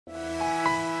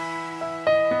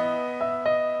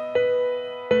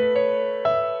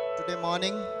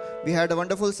morning. We had a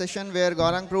wonderful session where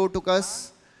Gauranga Pr took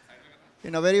us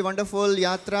in a very wonderful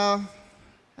Yatra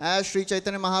as Sri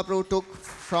Chaitanya Mahaprabhu took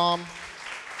from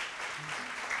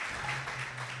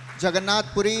Jagannath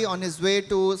Puri on his way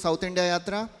to South India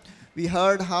Yatra. We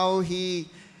heard how he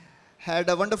had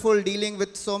a wonderful dealing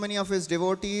with so many of his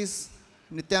devotees,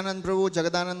 Nityanand Prabhu,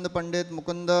 Jagadananda Pandit,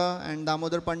 Mukunda and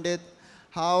Damodar Pandit,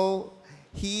 how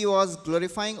he was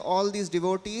glorifying all these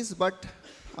devotees, but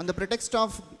on the pretext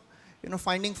of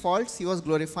finding faults, he was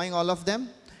glorifying all of them.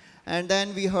 And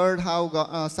then we heard how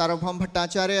Sarvabhaum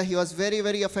Bhattacharya, he was very,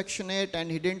 very affectionate and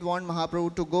he didn't want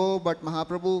Mahaprabhu to go, but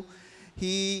Mahaprabhu,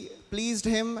 he pleased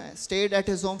him, stayed at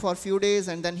his home for a few days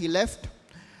and then he left.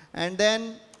 And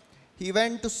then he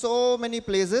went to so many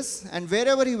places, and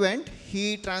wherever he went,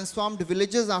 he transformed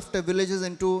villages after villages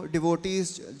into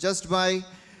devotees just by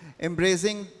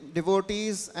embracing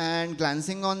devotees and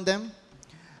glancing on them.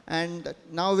 And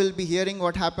now we'll be hearing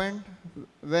what happened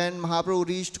when Mahaprabhu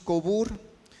reached Kobur.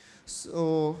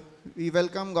 So we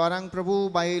welcome Gauranga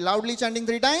Prabhu by loudly chanting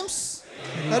 3 times.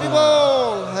 Hari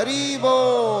Bol, Hari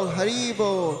Bol, Hari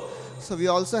Bol. So we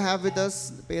also have with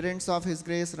us the parents of His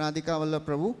Grace Radhika Vallabh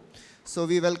Prabhu. So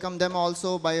we welcome them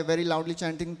also by very loudly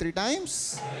chanting 3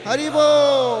 times. Hari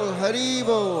Bol, Hari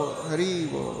Bol, Hari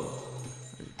Bol.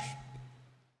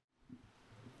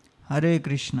 Hare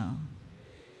Krishna.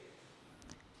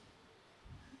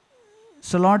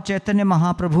 So Lord Chaitanya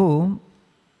Mahaprabhu,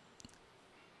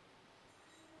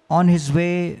 on his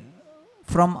way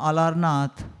from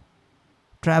Alarnath,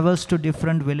 travels to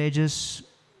different villages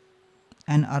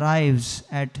and arrives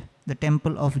at the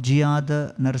temple of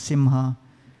Jiyada Narasimha,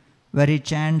 where he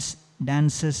chants,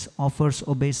 dances, offers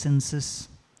obeisances,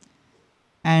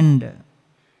 and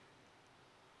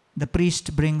the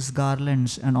priest brings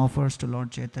garlands and offers to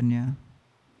Lord Chaitanya.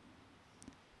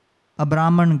 A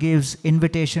Brahman gives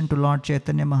invitation to Lord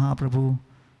Chaitanya Mahaprabhu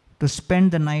to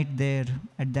spend the night there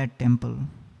at that temple.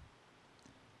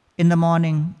 In the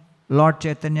morning, Lord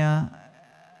Chaitanya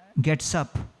gets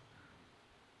up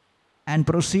and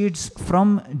proceeds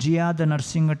from Jiyada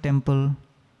Narasimha temple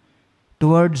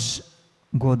towards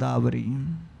Godavari.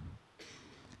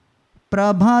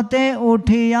 Prabhate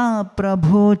uthiya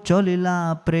Prabhu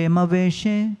cholila prema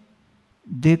veshe,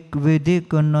 dik vidik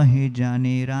nahi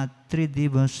jani ratri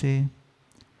divase.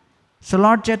 So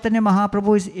Lord Chaitanya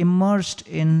Mahaprabhu is immersed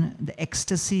in the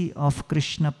ecstasy of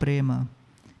Krishna prema.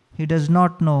 He does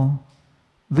not know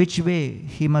which way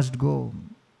he must go.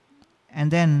 And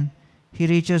then he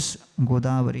reaches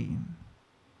Godavari.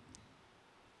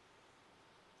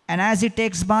 And as he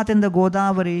takes bath in the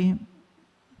Godavari,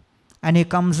 and he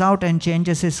comes out and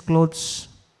changes his clothes,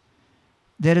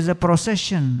 there is a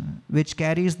procession which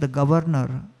carries the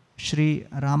governor, Sri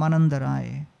Ramananda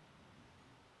Rai.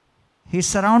 He is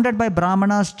surrounded by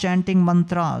Brahmanas chanting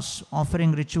mantras,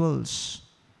 offering rituals.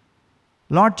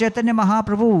 Lord Chaitanya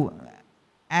Mahaprabhu,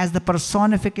 as the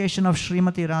personification of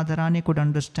Srimati Radharani, could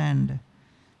understand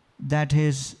that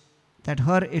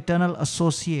her eternal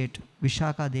associate,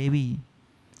 Vishaka Devi,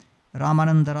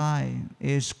 Ramananda Rai,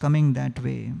 is coming that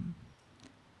way.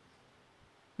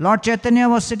 Lord Chaitanya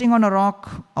was sitting on a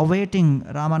rock awaiting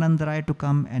Ramananda Rai to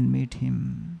come and meet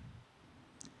him.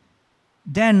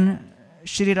 Then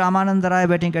Shri Ramananda Rai,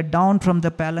 when he get down from the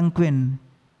palanquin,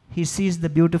 he sees the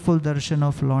beautiful darshan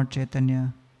of Lord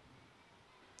Chaitanya.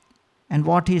 And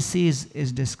what he sees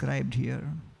is described here.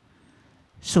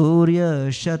 Surya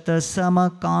Shata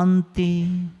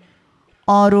Samakanti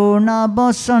Aruna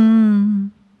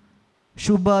Basan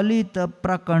Shubhalita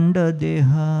Prakanda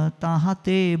Deha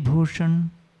Tahate Bhushan.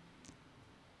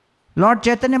 Lord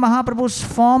Chaitanya Mahaprabhu's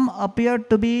form appeared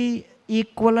to be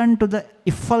equivalent to the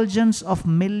effulgence of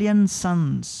million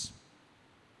suns.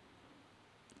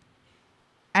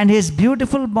 And his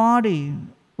beautiful body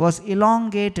was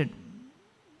elongated,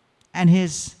 and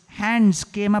his hands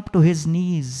came up to his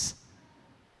knees,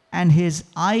 and his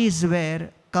eyes were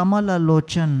Kamala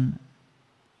Lochan,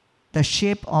 the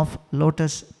shape of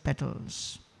lotus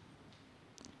petals.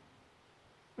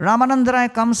 Ramananda Rai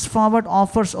comes forward,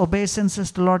 offers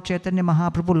obeisances to Lord Chaitanya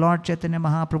Mahaprabhu. Lord Chaitanya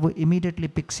Mahaprabhu immediately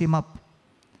picks him up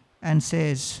and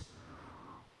says,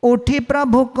 Uthi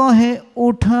Prabhu kahe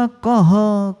utha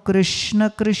kaha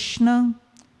Krishna Krishna,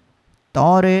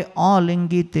 Tare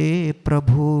alingite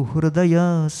Prabhu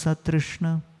hridaya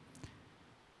satrishna.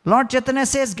 Lord Chaitanya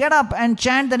says, get up and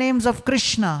chant the names of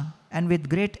Krishna, and with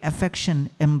great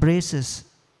affection embraces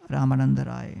Ramananda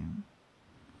Rai.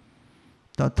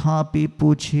 Tathapi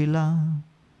puchila,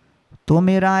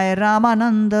 Tumi Rai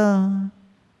Ramananda,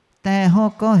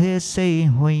 Teho kahe sei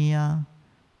hoya,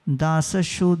 Dasa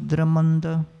Shudra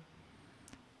Manda.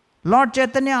 Lord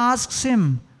Chaitanya asks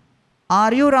him,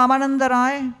 Are you Ramananda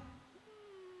Rai?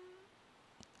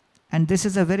 And this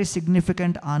is a very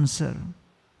significant answer.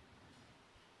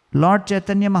 Lord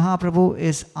Chaitanya Mahaprabhu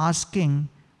is asking,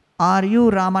 are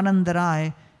you Ramananda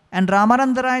Rai? And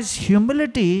Ramananda Rai's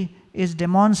humility is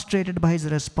demonstrated by his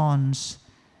response.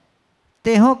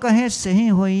 Teho kahe sehi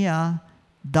hoiya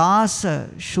das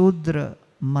shudra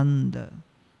mand.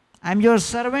 I am your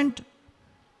servant,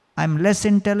 I am less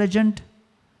intelligent,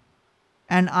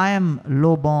 and I am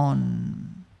low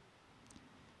born.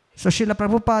 So Srila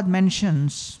Prabhupada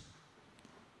mentions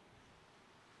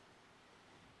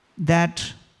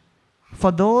that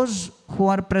for those who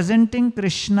are presenting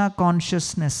Krishna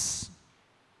consciousness,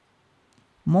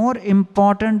 more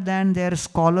important than their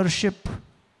scholarship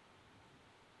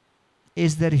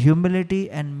is their humility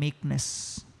and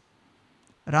meekness.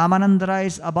 Ramananda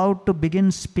is about to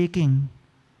begin speaking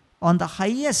on the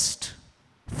highest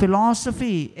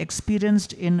philosophy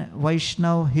experienced in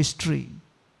Vaishnava history.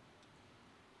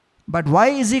 But why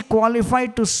is he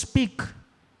qualified to speak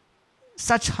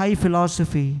such high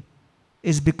philosophy?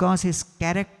 Is because his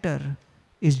character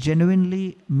is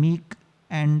genuinely meek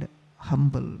and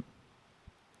humble.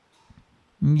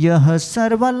 Yah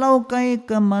sarvalaukaik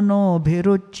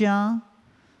manobhiruchya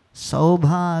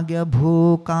saubhagya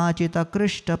bhukachita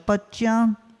krishta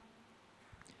pachya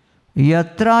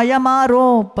yatra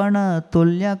yamaropana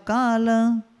tulya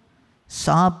kala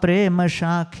sa prema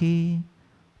shakhi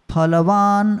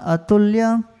phalavan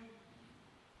atulya.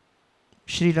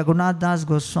 Sri Raghunath Das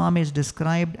Goswami is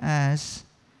described as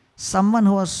someone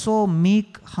who was so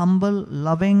meek, humble,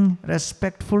 loving,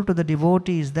 respectful to the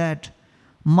devotees that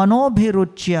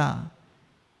manobhiruchya,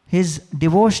 his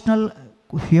devotional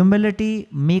humility,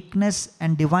 meekness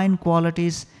and divine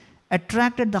qualities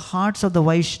attracted the hearts of the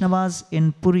Vaishnavas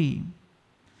in Puri.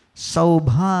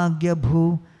 Saubhagya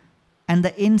bhu, and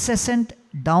the incessant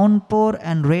downpour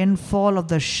and rainfall of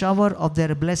the shower of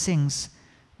their blessings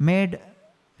made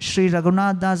Sri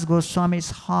Raghunath Das Goswami's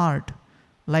heart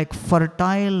like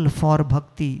fertile for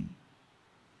bhakti.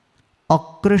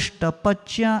 Akrishta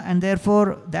pachya, and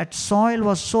therefore that soil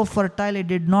was so fertile it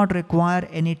did not require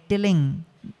any tilling,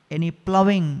 any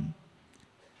plowing.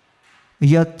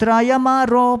 Yatrayama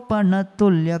ropana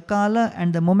tulya kala,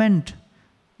 and the moment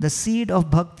the seed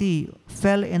of bhakti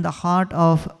fell in the heart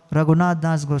of Raghunath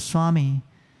Das Goswami,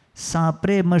 sa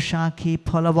prema shakhi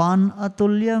phalavan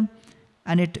atulya,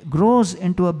 and it grows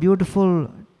into a beautiful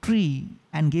tree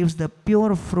and gives the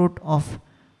pure fruit of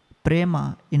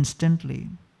prema instantly.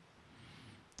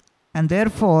 And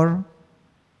therefore,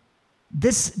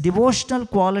 this devotional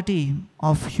quality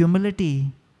of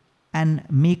humility and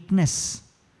meekness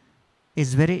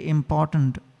is very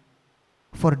important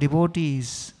for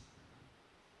devotees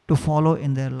to follow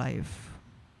in their life.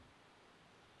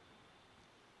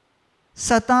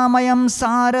 Satamayam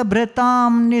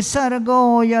sarabhritam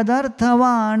nisargo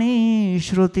yadarthavani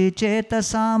shruti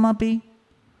chetasamapi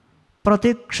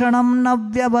pratikshanam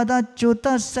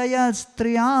navyavadachyutasya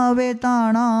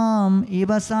striyavetanam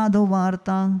iva sadhu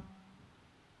varta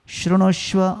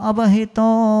shrunoshva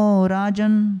abahito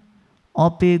rajan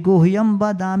api guhyam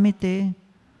vadamite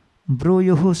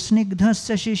bruyuhu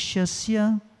snigdhasya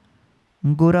shishyasya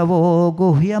guravo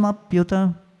guhyam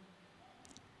apyuta.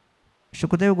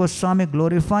 Shukadeva Goswami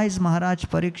glorifies Maharaj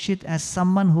Parikshit as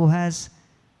someone who has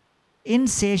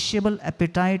insatiable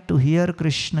appetite to hear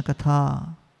Krishna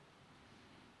Katha.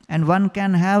 And one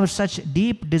can have such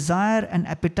deep desire and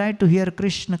appetite to hear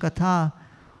Krishna Katha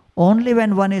only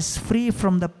when one is free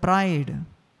from the pride.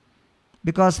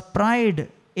 Because pride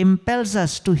impels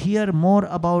us to hear more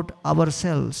about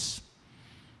ourselves.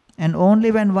 And only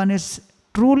when one is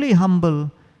truly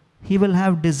humble, he will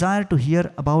have desire to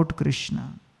hear about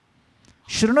Krishna.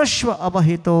 Shrunoshva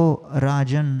abahito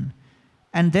rajan.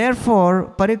 And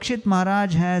therefore, Parikshit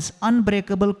Maharaj has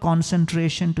unbreakable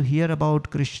concentration to hear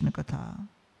about Krishna Katha.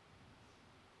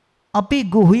 Api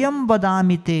guhyam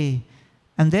vadamite.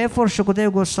 And therefore,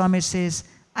 Shukadeva Goswami says,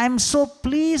 I am so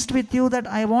pleased with you that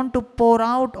I want to pour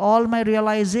out all my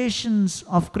realizations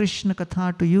of Krishna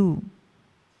Katha to you.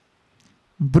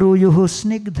 Bruyuhu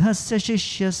snigdhasya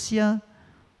shishyasya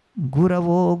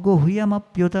guravo guhyam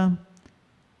apyuta.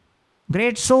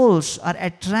 Great souls are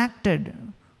attracted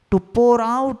to pour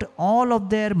out all of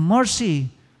their mercy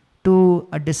to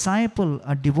a disciple,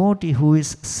 a devotee who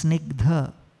is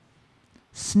snigdha.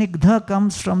 Snigdha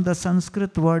comes from the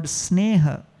Sanskrit word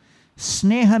sneha.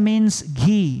 Sneha means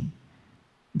ghee.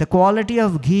 The quality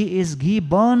of ghee is ghee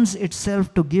burns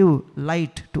itself to give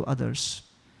light to others.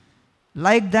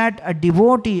 Like that, a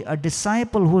devotee, a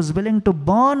disciple who is willing to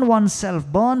burn oneself,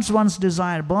 burns one's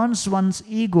desire, burns one's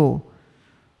ego,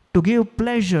 to give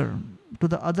pleasure, to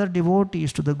the other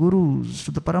devotees, to the gurus,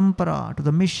 to the parampara, to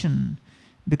the mission,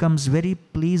 becomes very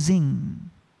pleasing.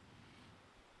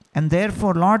 And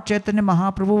therefore Lord Chaitanya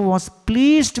Mahaprabhu was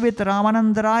pleased with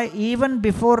Ramananda Rai even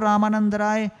before Ramananda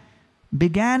Rai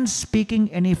began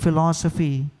speaking any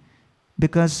philosophy,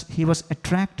 because he was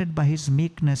attracted by his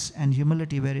meekness and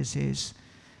humility, where he says,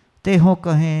 Teho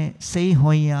kahe sei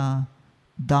hoya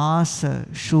das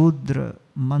shudra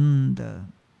mand.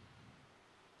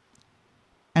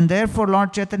 And therefore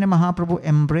Lord Chaitanya Mahaprabhu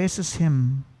embraces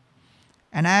him.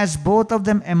 And as both of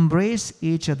them embrace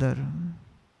each other,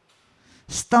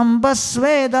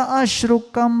 Stambasveda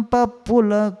ashrukampa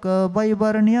pulaka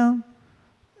vaivarnya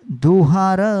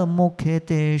duhara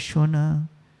mukhete shuna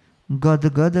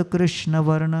gad gad Krishna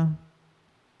varna.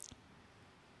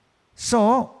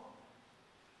 So,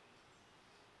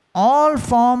 all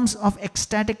forms of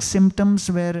ecstatic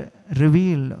symptoms were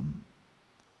revealed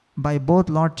by both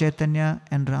Lord Chaitanya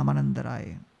and Ramananda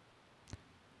Rai.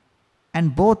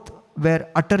 And both were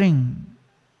uttering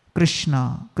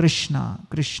Krishna, Krishna,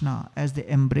 Krishna as they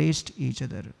embraced each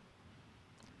other.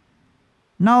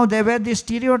 Now there were the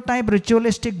stereotype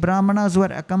ritualistic brahmanas who were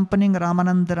accompanying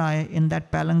Ramananda Rai in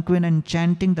that palanquin and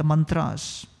chanting the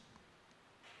mantras.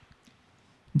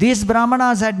 These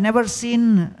brahmanas had never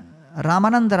seen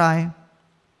Ramananda Rai,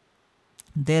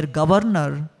 their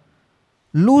governor,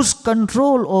 lose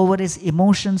control over his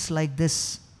emotions like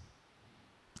this.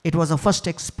 It was a first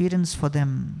experience for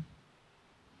them.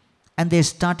 And they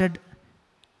started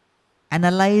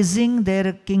analyzing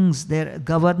their kings, their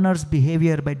governors'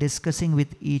 behavior by discussing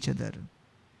with each other.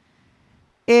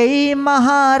 Ei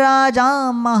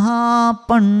Maharaja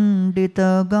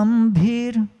Mahapandita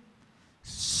Gambhir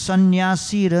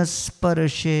Sannyasi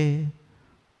Rasparshe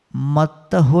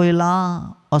Matta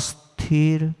Hoila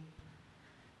Asthir.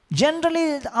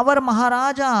 Generally, our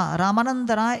Maharaja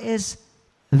Ramananda Rai is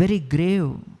very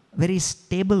grave, very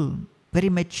stable, very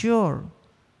mature.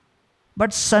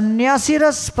 But sannyasi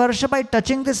sparsha, by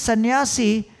touching this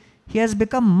sannyasi, he has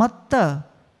become matta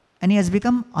and he has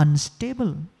become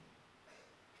unstable.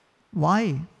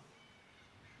 Why?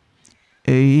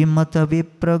 Ei mata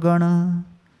vipragana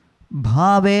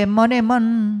bhave mane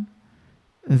man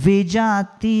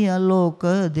vijati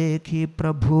aloka dekhi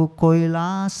prabhu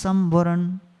koila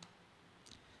samvaran.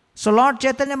 So Lord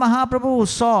Chaitanya Mahaprabhu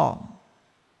saw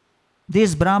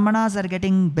these brahmanas are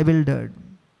getting bewildered.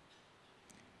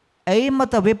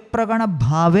 Aimata vipragana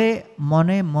bhave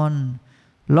mone mon.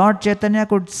 Lord Chaitanya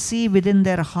could see within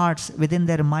their hearts, within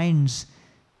their minds,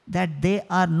 that they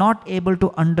are not able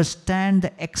to understand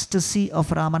the ecstasy of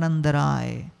Ramananda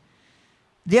Rai.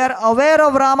 They are aware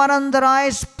of Ramananda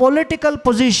Rai's political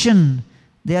position.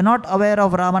 They are not aware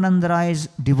of Ramananda Rai's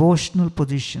devotional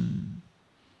position.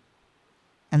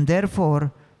 And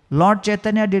therefore, Lord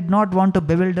Chaitanya did not want to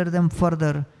bewilder them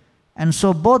further. And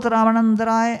so both Ramananda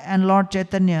Rai and Lord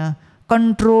Chaitanya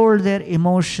controlled their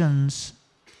emotions,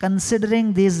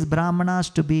 considering these brahmanas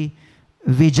to be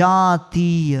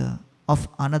vijatiya, of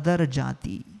another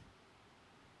jati.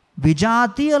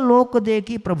 Vijatiya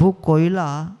lokadeki prabhu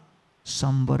koila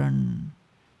samvaran.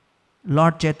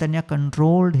 Lord Chaitanya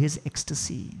controlled his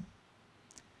ecstasy.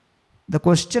 The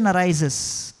question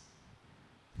arises,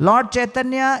 Lord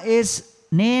Chaitanya is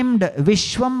named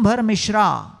Vishwambhar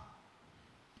Mishra.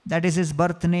 That is his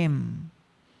birth name.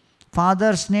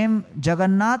 Father's name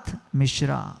Jagannath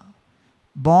Mishra.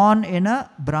 Born in a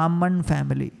Brahman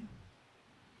family.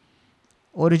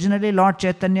 Originally Lord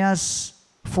Chaitanya's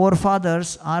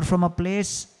forefathers are from a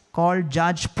place called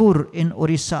Jajpur in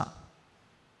Orissa.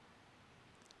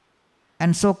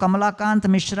 And so Kamalakant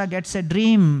Mishra gets a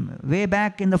dream way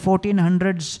back in the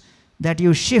 1400s that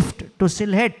you shift to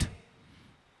Sylhet.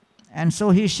 And so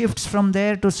he shifts from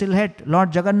there to Sylhet.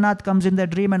 Lord Jagannath comes in the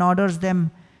dream and orders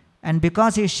them. And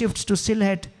because he shifts to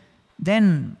Sylhet,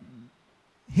 then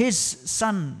his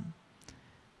son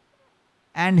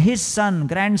and his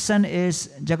grandson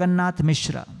is Jagannath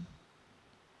Mishra.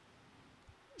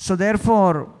 So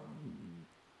therefore,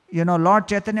 Lord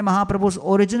Chaitanya Mahaprabhu's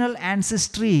original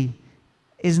ancestry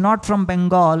is not from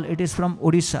Bengal, it is from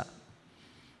Odisha.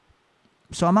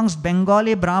 So amongst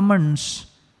Bengali Brahmins,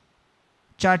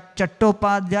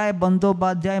 Chattopadhyay,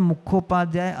 Bandopadhyay,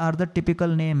 Mukhopadhyay are the typical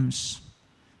names.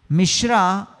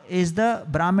 Mishra is the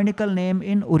Brahminical name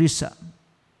in Orissa.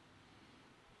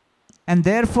 And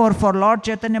therefore, for Lord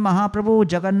Chaitanya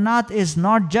Mahaprabhu, Jagannath is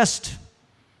not just,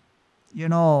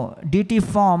 deity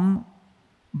form,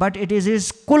 but it is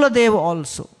his Kuladev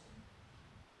also.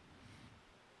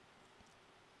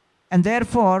 And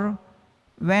therefore,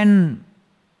 when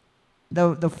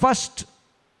the first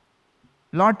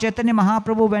Lord Chaitanya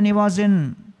Mahaprabhu, when he was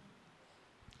in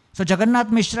So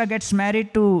Jagannath Mishra gets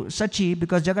married to Sachi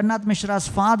because Jagannath Mishra's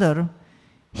father,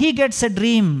 he gets a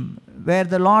dream where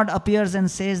the Lord appears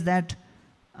and says that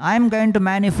I am going to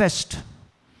manifest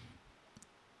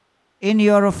in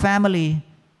your family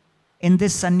in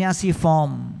this sannyasi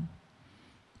form.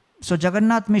 So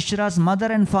Jagannath Mishra's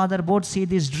mother and father both see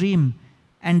this dream,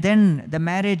 and then the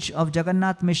marriage of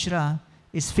Jagannath Mishra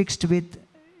is fixed with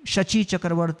Shachi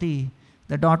Chakravarti,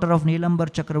 the daughter of Nilambar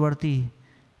Chakravarti.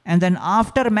 And then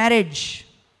after marriage,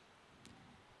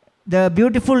 the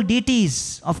beautiful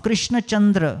deities of Krishna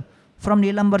Chandra from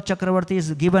Nilambar Chakravarti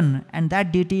is given, and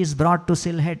that deity is brought to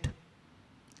Silhet.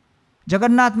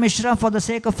 Jagannath Mishra, for the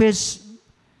sake of his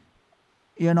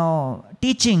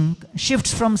teaching,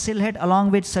 shifts from Silhet along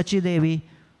with Sachi Devi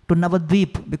to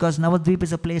Navadvip, because Navadvip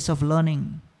is a place of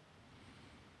learning.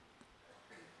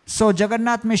 So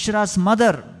Jagannath Mishra's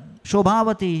mother,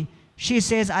 Shobhavati, she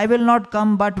says, I will not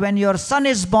come, but when your son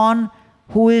is born,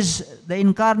 who is the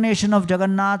incarnation of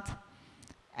Jagannath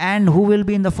and who will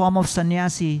be in the form of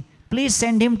sannyasi, please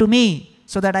send him to me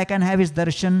so that I can have his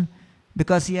darshan,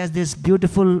 because he has this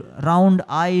beautiful round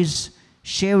eyes,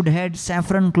 shaved head,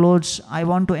 saffron clothes. I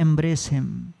want to embrace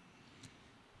him.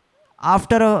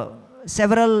 After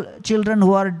several children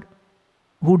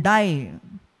who die,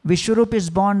 Vishwarup is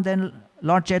born, then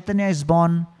Lord Chaitanya is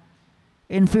born.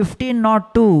 In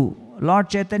 1502, Lord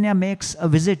Chaitanya makes a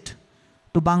visit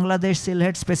to Bangladesh,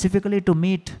 Silhet, specifically to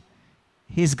meet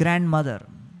his grandmother.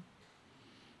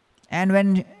 And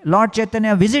when Lord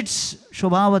Chaitanya visits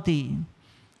Shobhavati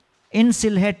in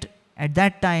Silhet at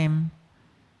that time,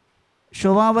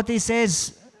 Shobhavati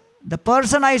says, the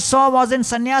person I saw was in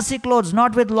sannyasi clothes,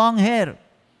 not with long hair.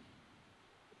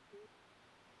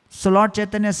 So Lord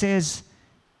Chaitanya says,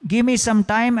 give me some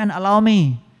time and allow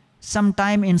me some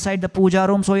time inside the puja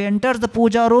room. So he enters the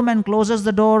puja room and closes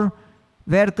the door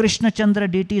where Krishna Chandra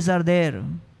deities are there.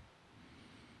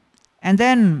 And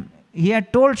then he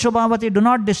had told Shobhavati, do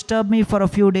not disturb me for a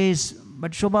few days.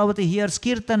 But Shobhavati hears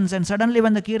kirtans, and suddenly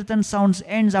when the kirtan sounds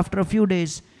ends after a few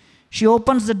days, she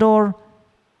opens the door,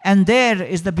 and there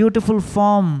is the beautiful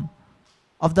form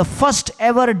of the first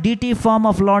ever deity form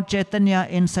of Lord Chaitanya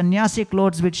in sannyasi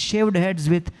clothes with shaved heads,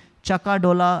 with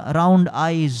chakadola round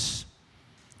eyes.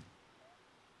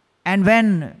 And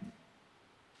when,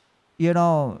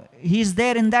 he's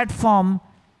there in that form,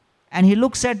 and he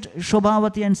looks at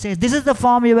Shobhavati and says, this is the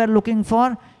form you were looking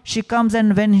for. She comes,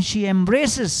 and when she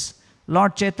embraces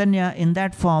Lord Chaitanya in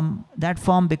that form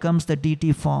becomes the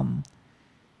deity form.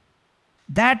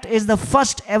 That is the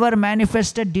first ever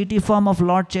manifested deity form of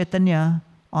Lord Chaitanya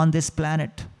on this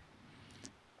planet.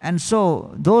 And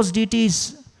so those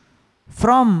deities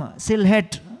from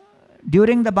Silhet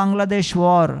during the Bangladesh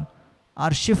war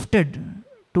are shifted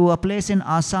to a place in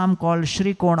Assam called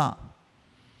Shrikona.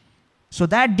 So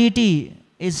that deity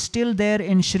is still there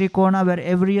in Shrikona, where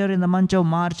every year in the month of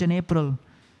March and April,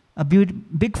 a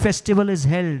big festival is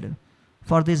held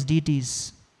for these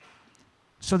deities.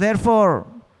 So therefore,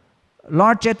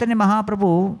 Lord Chaitanya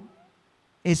Mahaprabhu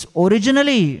is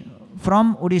originally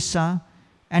from Odisha,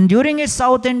 and during his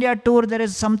South India tour there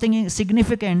is something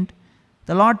significant.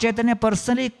 The Lord Chaitanya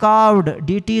personally carved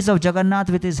deities of Jagannath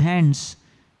with his hands,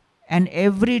 and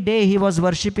every day he was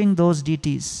worshipping those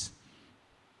deities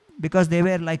because they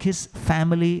were like his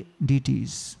family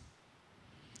deities.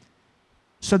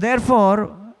 So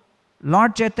therefore,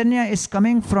 Lord Chaitanya is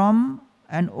coming from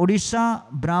an Odisha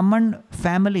Brahman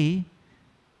family,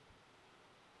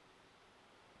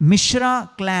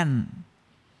 Mishra clan.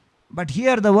 But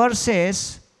here the verse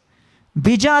says,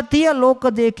 Bijatiya loka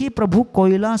dekhi Prabhu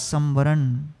koila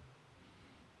samvaran.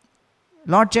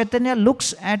 Lord Chaitanya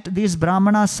looks at these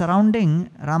Brahmanas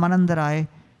surrounding Ramananda Rai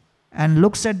and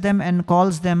looks at them and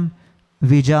calls them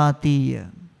Vijatiya.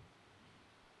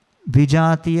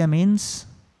 Vijatiya means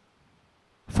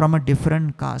from a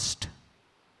different caste.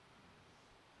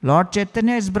 Lord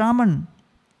Chaitanya is Brahman.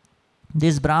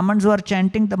 These Brahmans who are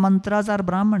chanting the mantras are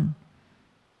Brahman.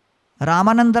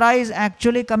 Ramananda Rai is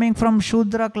actually coming from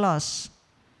Shudra class.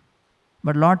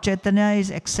 But Lord Chaitanya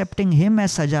is accepting him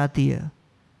as Sajatiya.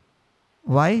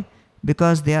 Why?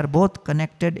 Because they are both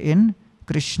connected in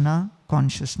Krishna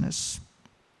consciousness.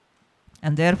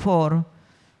 And therefore,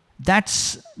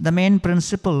 that's the main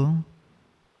principle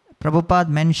Prabhupada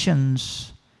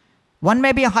mentions. One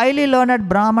may be a highly learned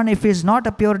Brahman if he is not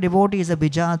a pure devotee, he is a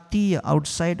Vijatiya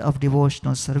outside of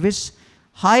devotional service.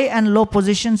 High and low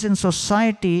positions in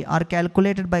society are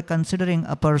calculated by considering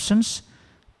a person's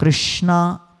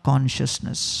Krishna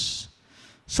consciousness.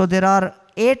 So there are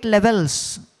 8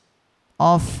 levels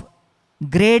of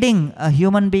grading a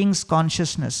human being's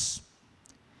consciousness.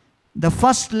 The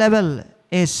first level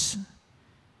is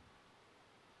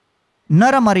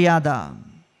Nara Maryada.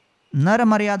 Nara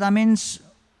Maryada means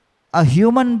a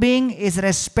human being is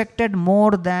respected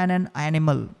more than an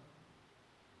animal.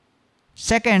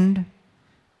 Second,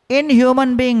 in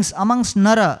human beings amongst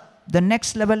Nara, the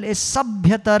next level is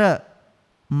Sabhyatara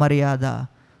Maryada.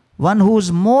 One who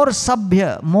is more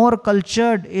Sabhya, more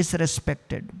cultured is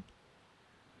respected.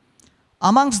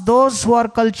 Amongst those who are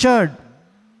cultured,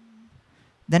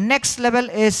 the next level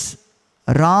is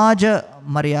Raja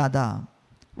Maryada.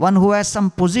 One who has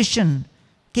some position,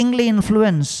 kingly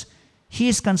influence, he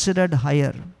is considered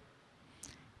higher.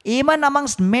 Even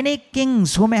amongst many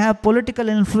kings who may have political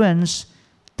influence,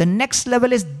 the next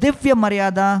level is Divya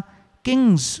Maryada,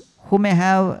 kings who may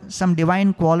have some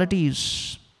divine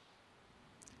qualities.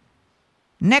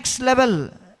 Next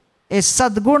level is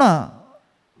Sadguna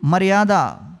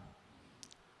Maryada,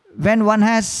 when one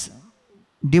has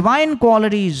divine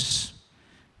qualities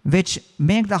which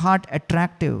make the heart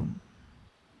attractive.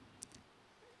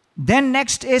 Then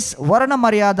next is Varna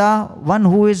Maryada, one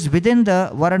who is within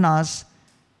the Varnas,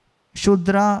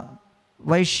 Shudra,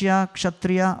 Vaishya,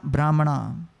 Kshatriya,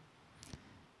 Brahmana.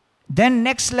 Then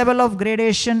next level of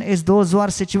gradation is those who are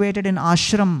situated in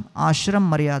Ashram, Ashram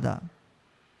Maryada.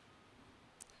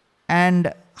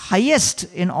 And highest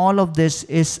in all of this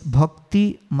is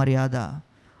Bhakti Maryada.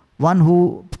 One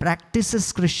who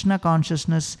practices Krishna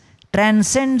consciousness,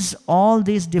 transcends all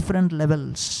these different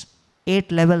levels.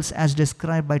 8 levels as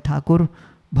described by Thakur,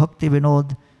 Bhakti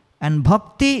Vinod. And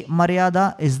Bhakti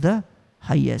Maryada is the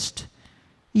highest.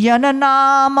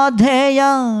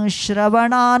 Yananamadheya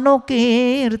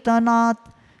shravananukirtanat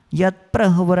yat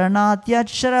prahvaranat yat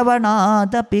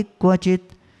shravanadapi kvachit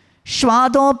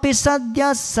shvadopi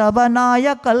sadya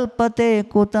savanaya kalpate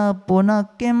kuta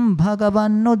punakim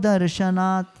bhagavannu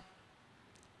darshanat.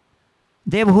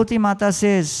 Devhuti Mata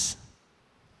says,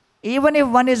 even if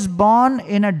one is born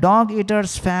in a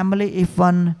dog-eater's family, if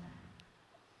one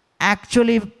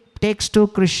actually takes to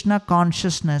Krishna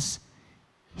consciousness,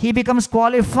 he becomes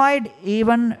qualified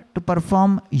even to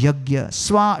perform yajna.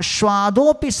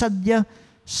 Shvadopi sadya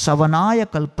savanaya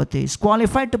kalpate. Is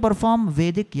qualified to perform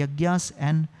Vedic yajnas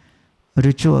and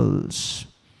rituals.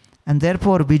 And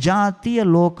therefore, Vijatiya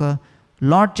Loka,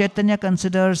 Lord Chaitanya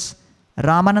considers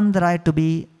Ramananda Rai to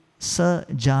be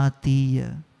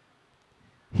Sajatiya,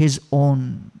 his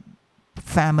own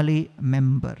family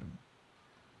member.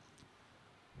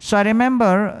 So I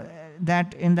remember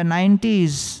that in the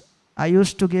 90s, I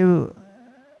used to give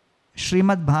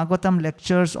Srimad Bhagavatam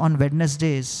lectures on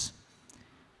Wednesdays.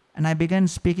 And I began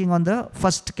speaking on the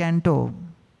first canto.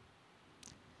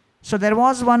 So there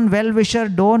was one well-wisher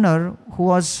donor who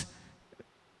was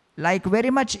like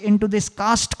very much into this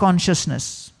caste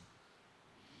consciousness.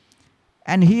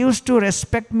 And he used to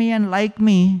respect me and like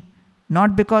me,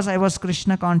 not because I was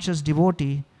Krishna conscious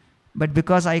devotee, but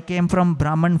because I came from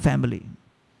Brahman family.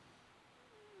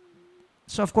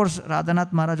 So of course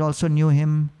Radhanath Maharaj also knew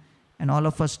him, and all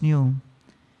of us knew.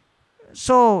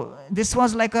 So this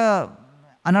was like a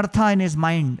anartha in his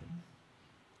mind,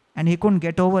 and he couldn't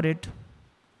get over it.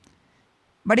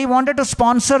 But he wanted to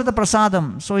sponsor the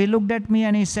prasadam. So he looked at me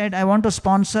and he said, I want to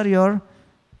sponsor your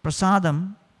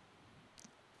prasadam.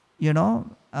 You know,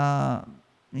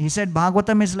 he said,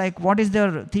 Bhagavatam is like, what is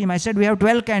their theme? I said, we have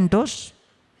 12 cantos.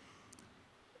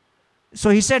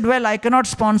 So he said, well, I cannot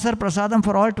sponsor prasadam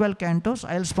for all 12 cantos.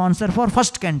 I'll sponsor for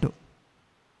first canto.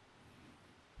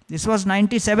 This was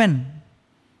 97.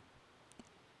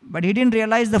 But he didn't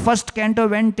realize the first canto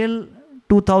went till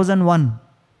 2001.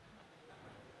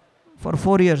 For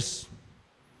 4 years.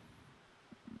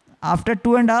 After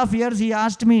 2.5 years, he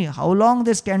asked me, how long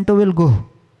this canto will go?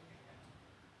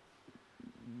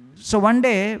 So one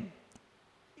day,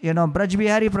 you know, Braj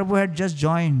Bihari Prabhu had just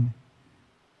joined.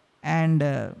 And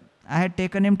I had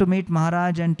taken him to meet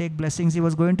Maharaj and take blessings. He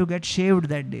was going to get shaved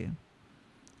that day.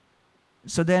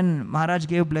 So then Maharaj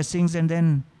gave blessings, and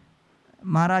then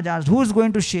Maharaj asked, who is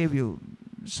going to shave you?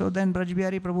 So then Braj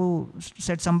Bihari Prabhu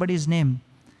said somebody's name.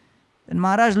 Then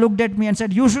Maharaj looked at me and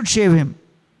said, you should shave him.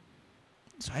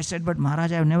 So I said, but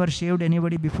Maharaj, I have never shaved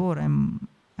anybody before. I'm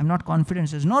not confident.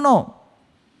 He says, no.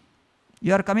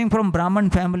 You are coming from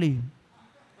Brahman family.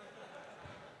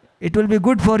 It will be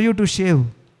good for you to shave.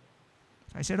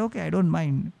 I said, okay, I don't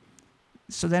mind.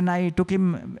 So then I took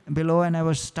him below and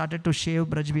I started to shave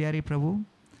Braj Bihari Prabhu.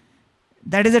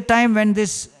 That is the time when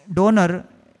this donor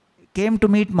came to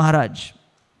meet Maharaj,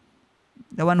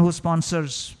 the one who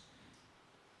sponsors.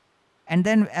 And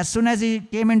then as soon as he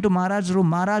came into Maharaj's room,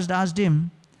 Maharaj asked him,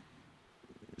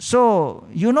 so,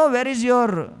 you know where is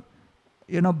your,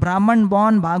 Brahman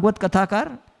born Bhagavad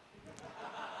Kathakar?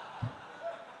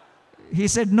 He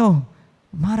said, no.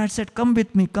 Maharaj said, come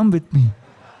with me.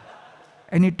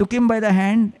 And he took him by the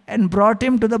hand and brought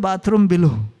him to the bathroom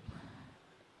below.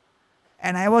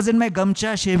 And I was in my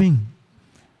gamcha shaving.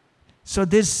 So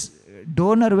this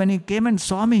donor, when he came and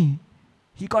saw me,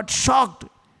 he got shocked.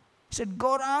 He said,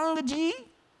 Gauranga ji,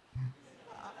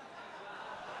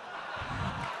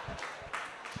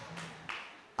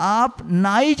 आप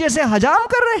नाई जैसे हजाम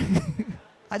कर रहे हैं,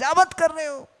 हजामत कर रहे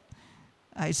हो.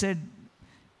 I said,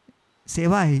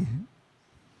 सेवा है.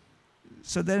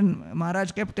 So then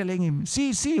Maharaj kept telling him,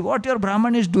 see what your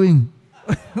Brahman is doing.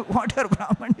 What your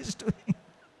Brahman is doing.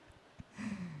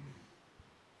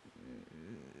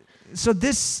 So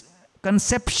this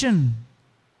conception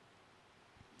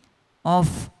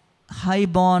of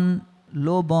high-born,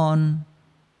 low-born,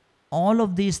 all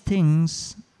of these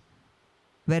things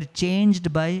were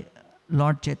changed by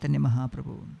Lord Chaitanya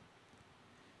Mahaprabhu.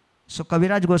 So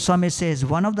Kaviraj Goswami says,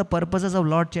 one of the purposes of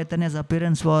Lord Chaitanya's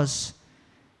appearance was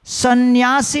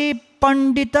Sannyasi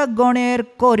Pandita Goner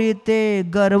Korite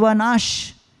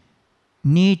Garvanash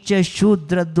Niche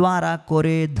Shudra Dwara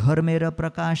Kore Dharmera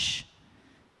Prakash.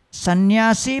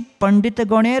 Sannyasi Pandita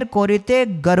Goner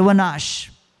Korite Garvanash.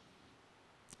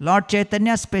 Lord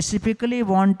Chaitanya specifically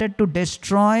wanted to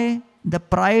destroy the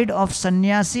pride of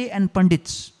sannyasi and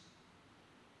pandits.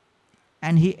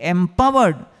 And he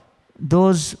empowered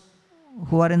those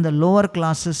who are in the lower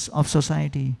classes of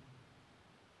society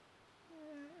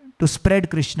to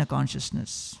spread Krishna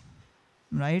consciousness.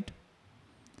 Right?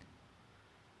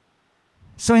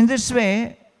 So in this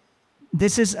way,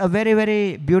 this is a very,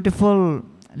 very beautiful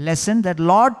lesson that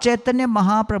Lord Chaitanya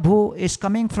Mahaprabhu is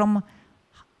coming from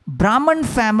Brahman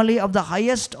family of the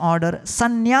highest order,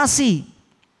 sannyasi.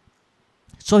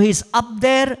 So he is up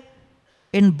there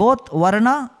in both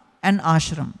Varna and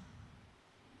Ashram.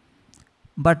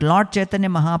 But Lord Chaitanya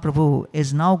Mahaprabhu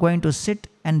is now going to sit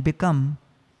and become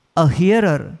a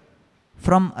hearer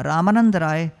from Ramananda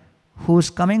Rai, who is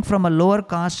coming from a lower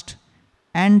caste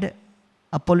and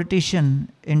a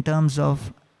politician in terms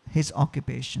of his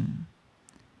occupation.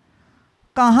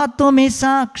 कहा तुम्हें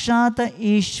साक्षात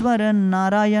ईश्वर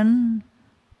नारायण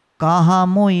कहा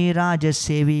मोई राज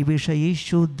सेवी विषयी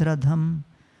शूद्रधम.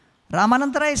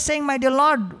 Ramananda Rai is saying, my dear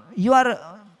Lord, you are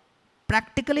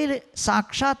practically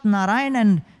Sakshat Narayan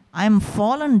and I am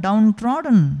fallen,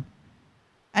 downtrodden.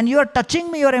 And you are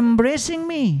touching me, you are embracing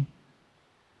me.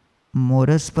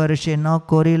 Mora sparshe na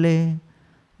korile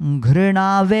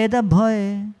ghrina veda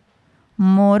bhaye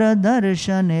mora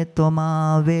darshane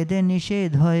toma vede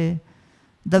nishedh hoye.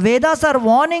 The Vedas are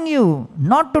warning you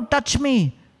not to touch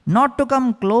me, not to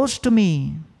come close to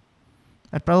me.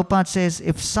 But Prabhupada says,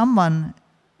 if someone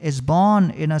is born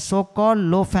in a so-called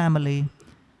low family,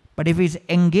 but if he is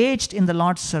engaged in the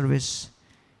Lord's service,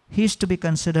 he is to be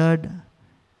considered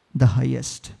the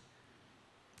highest.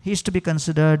 He is to be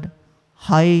considered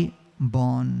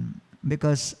high-born,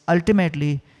 because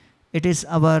ultimately it is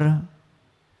our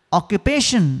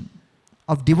occupation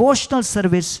of devotional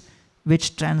service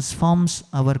which transforms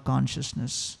our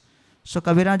consciousness. So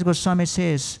Kaviraj Goswami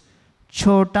says,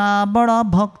 Chota bada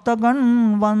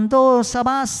bhaktagan vando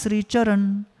sabha sri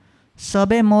charan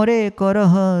sabe more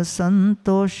karah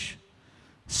santosh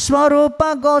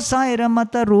swarupa gosaira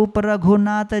mata rup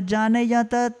raghunath jane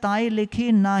yata tai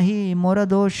likhi nahi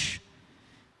moradosh.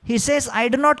 He says, I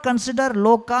do not consider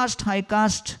low caste, high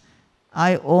caste.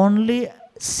 I only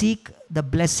seek the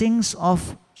blessings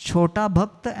of Chota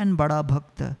Bhakta and Bada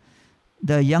Bhakta.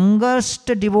 The youngest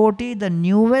devotee, the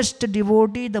newest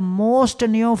devotee, the most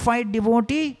neophyte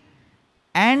devotee,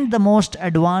 and the most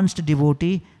advanced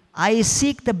devotee. I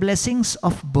seek the blessings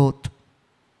of both.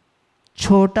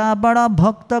 Chota bada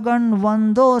bhaktagan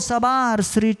vando sabar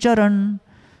sri charan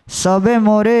sabe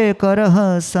more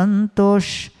karah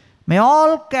santosh. May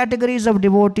all categories of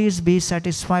devotees be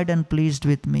satisfied and pleased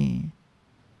with me.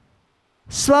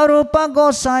 Swarupa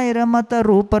gosaira mata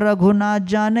rupa raghuna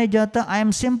jane jata. I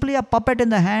am simply a puppet in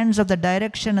the hands of the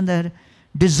direction and the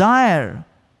desire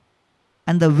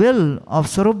and the will of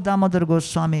Swarup Damodar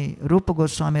Goswami, Rupa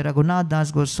Goswami, Raghunath Das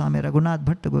Goswami, Raghunath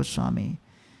Bhatta Goswami.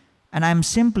 And I am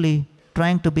simply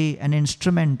trying to be an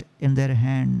instrument in their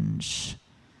hands.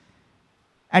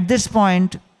 At this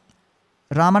point,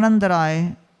 Ramananda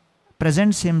Rai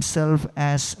presents himself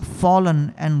as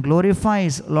fallen and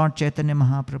glorifies Lord Chaitanya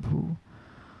Mahaprabhu.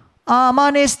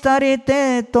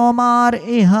 Amanistarite tomar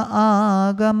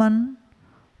iha agaman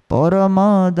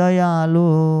parama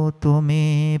dayalu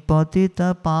tumi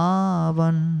patita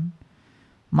pavan.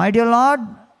 My dear Lord,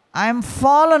 I am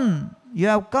fallen. You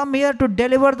have come here to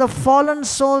deliver the fallen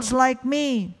souls like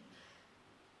me.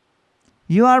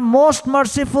 You are most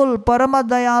merciful, parama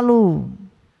dayalu,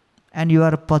 and you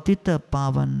are patita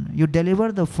pavan. You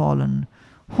deliver the fallen.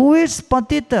 Who is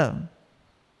patita?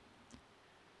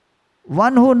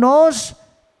 one who knows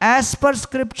as per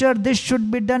scripture this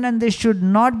should be done and this should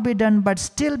not be done, but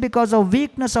still because of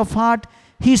weakness of heart,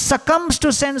 he succumbs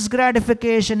to sense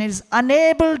gratification, is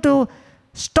unable to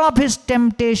stop his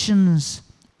temptations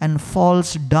and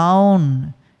falls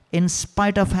down in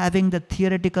spite of having the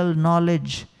theoretical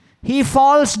knowledge. He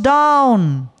falls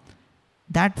down.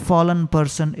 That fallen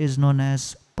person is known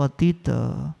as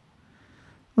patita.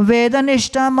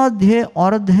 Vedanishta madhye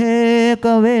ardhe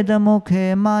ka veda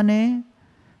mukhe mane,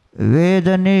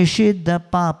 veda nishiddha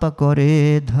papa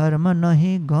kore dharma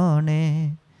nahi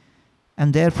gane.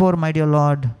 And therefore, my dear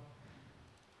Lord,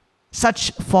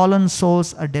 such fallen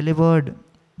souls are delivered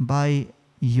by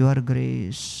your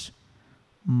grace.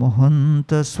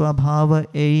 Mohanta swabhava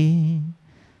ei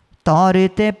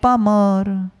tarite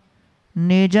pamar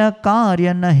nija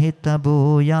karya nahi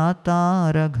tabu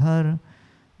yatara ghar.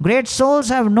 Great souls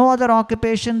have no other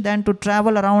occupation than to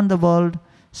travel around the world,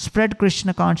 spread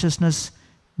Krishna consciousness,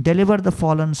 deliver the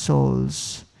fallen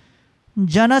souls.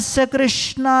 Janasya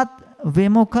krishnat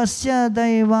vimukhasya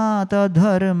daivata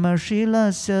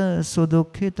dharmashilasya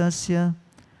sudukhitasya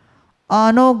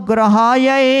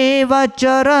anugrahaya eva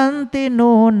charanti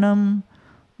nunam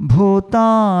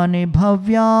bhutani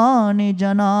bhavyani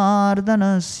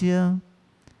janardanasya.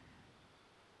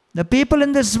 The people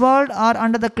in this world are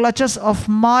under the clutches of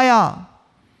Maya.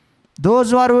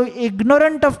 Those who are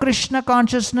ignorant of Krishna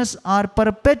consciousness are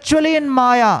perpetually in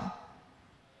Maya.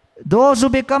 Those who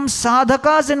become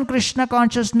sadhakas in Krishna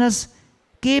consciousness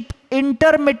keep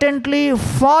intermittently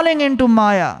falling into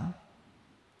Maya.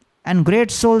 And great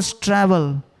souls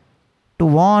travel to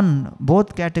warn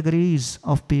both categories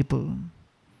of people.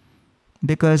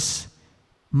 Because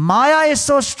Maya is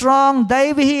so strong,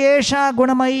 Daivihi Esha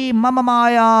Gunamayi Mama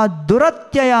Maya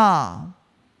Duratyaya.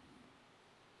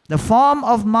 The form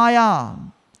of Maya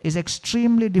is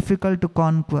extremely difficult to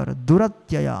conquer.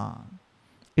 Duratyaya.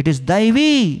 It is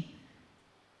Daivi.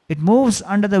 It moves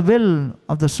under the will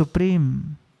of the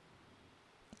Supreme.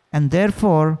 And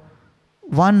therefore,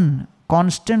 one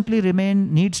constantly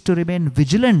needs to remain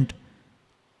vigilant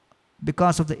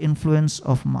because of the influence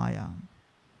of Maya.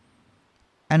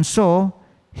 And so,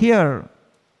 here,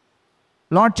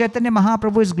 Lord Chaitanya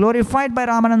Mahaprabhu is glorified by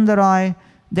Ramananda Rai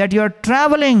that you are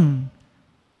traveling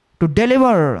to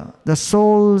deliver the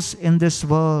souls in this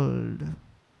world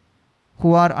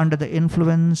who are under the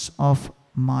influence of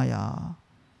Maya.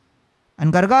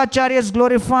 And Gargacharya is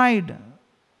glorified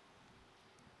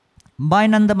by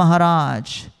Nanda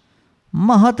Maharaj.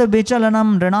 Mahat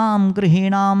vichalanam rinam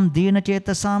grihinam dina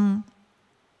chetasam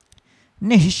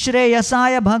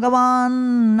Nishreyasaya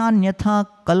Bhagavan Nanyatha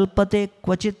Kalpate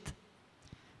Kvachit.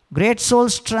 Great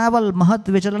souls travel Mahat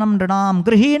Vichalanam Dranam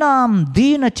Grihinam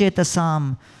Dina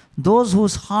Chetasam. Those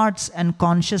whose hearts and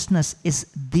consciousness is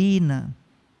Dina.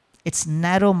 It's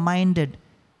narrow-minded.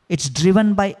 It's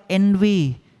driven by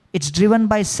envy. It's driven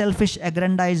by selfish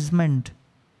aggrandizement.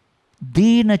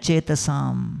 Dina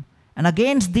Chetasam. And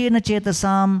against Dina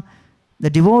Chetasam, the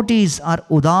devotees are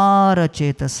Udara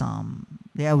Chetasam.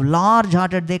 They are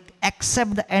large-hearted. They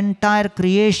accept the entire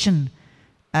creation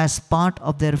as part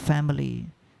of their family.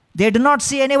 They do not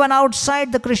see anyone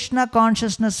outside the Krishna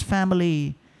consciousness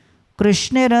family.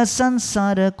 Krishnera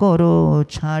sansara koro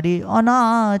chhadi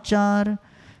anachar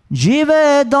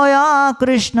jive doya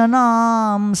Krishna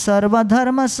nam sarva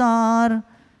dharmasar.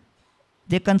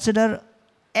 They consider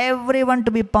everyone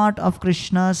to be part of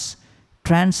Krishna's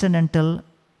transcendental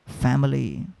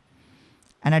family.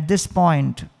 And at this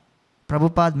point,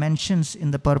 Prabhupada mentions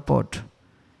in the purport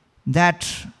that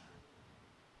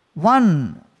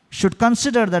one should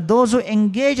consider that those who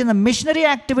engage in the missionary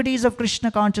activities of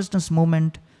Krishna consciousness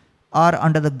movement are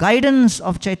under the guidance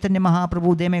of Chaitanya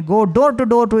Mahaprabhu. They may go door to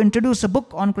door to introduce a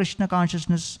book on Krishna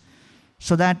consciousness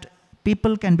so that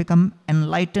people can become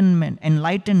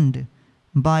enlightened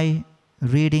by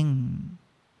reading.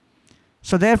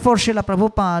 So therefore Srila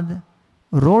Prabhupada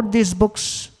wrote these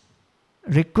books,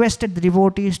 requested the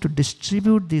devotees to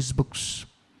distribute these books.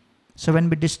 So when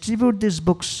we distribute these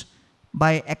books,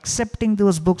 by accepting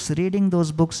those books, reading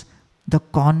those books, the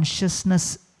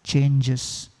consciousness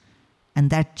changes. And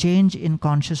that change in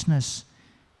consciousness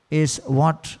is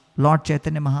what Lord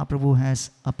Chaitanya Mahaprabhu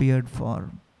has appeared for,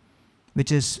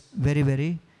 which is very,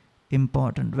 very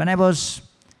important. When I was,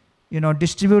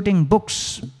 distributing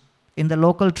books in the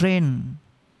local train,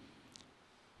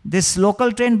 this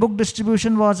local train book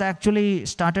distribution was actually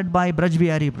started by Braj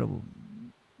Bihari Prabhu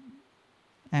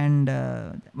and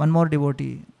one more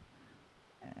devotee.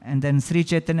 And then Sri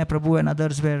Chaitanya Prabhu and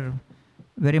others were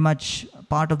very much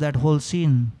part of that whole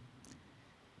scene.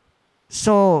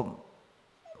 So,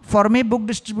 for me, book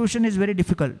distribution is very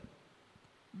difficult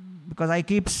because I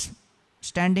keep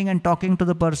standing and talking to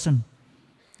the person,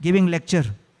 giving lecture.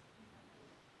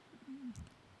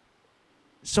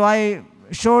 So I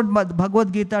showed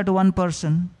Bhagavad Gita to one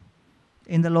person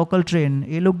in the local train.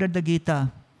 He looked at the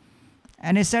Gita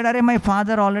and he said, "Arey, my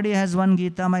father already has one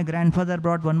Gita, my grandfather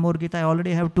brought one more Gita, I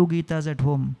already have 2 Gitas at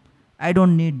home. I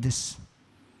don't need this."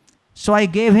 So I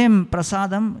gave him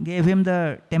prasadam, gave him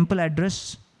the temple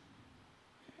address,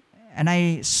 and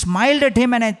I smiled at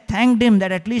him and I thanked him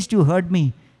that at least you heard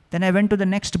me. Then I went to the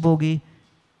next bogie.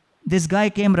 This guy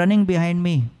came running behind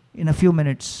me in a few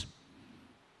minutes.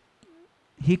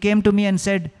 He came to me and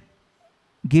said,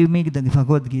 "Give me the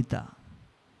Bhagavad Gita."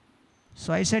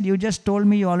 So I said, "You just told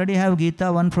me you already have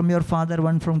Gita, one from your father,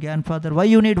 one from grandfather. Why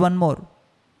you need one more?"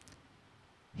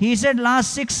 He said,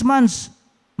 "Last 6 months,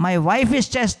 my wife is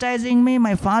chastising me,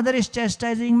 my father is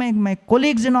chastising me, my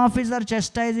colleagues in office are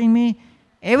chastising me,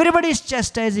 everybody is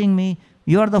chastising me.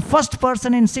 You are the first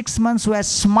person in 6 months who has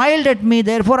smiled at me,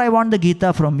 therefore I want the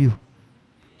Gita from you."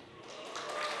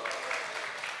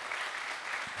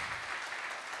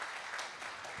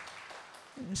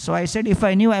 So I said, if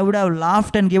I knew, I would have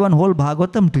laughed and given whole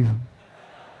Bhagavatam to you.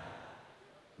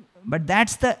 But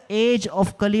that's the age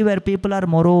of Kali where people are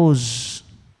morose.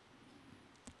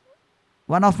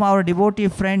 One of our devotee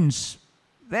friends,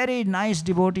 very nice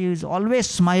devotee, is always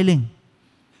smiling.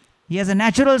 He has a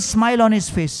natural smile on his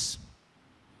face.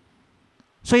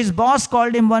 So his boss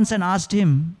called him once and asked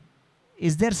him,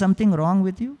 "Is there something wrong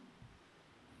with you?"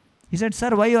 He said,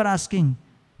 "Sir, why you are asking?"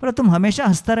 "But tum hamesha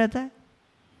hasta rehta hai."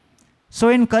 So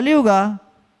in Kali Yuga,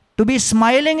 to be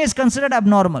smiling is considered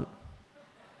abnormal.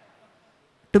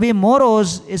 To be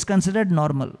morose is considered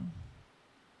normal.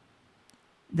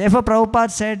 Therefore Prabhupada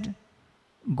said,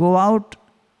 go out,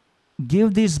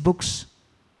 give these books,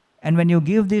 and when you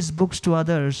give these books to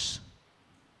others,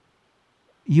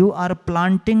 you are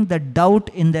planting the doubt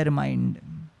in their mind.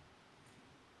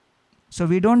 So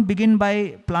we don't begin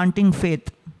by planting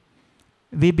faith.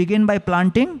 We begin by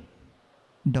planting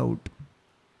doubt.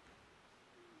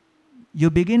 You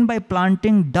begin by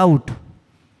planting doubt.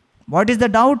 What is the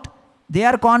doubt? They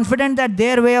are confident that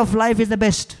their way of life is the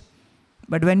best.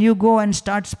 But when you go and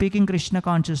start speaking Krishna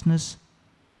consciousness,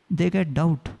 they get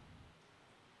doubt.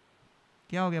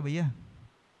 क्या हो गया भैया?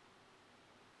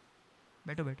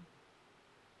 बैठो बैठो.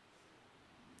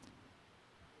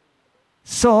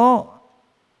 So,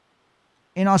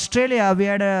 in Australia, we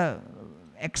had an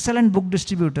excellent book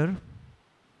distributor.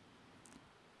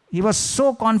 He was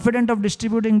so confident of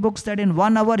distributing books that in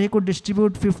 1 hour he could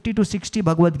distribute 50 to 60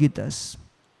 Bhagavad Gitas.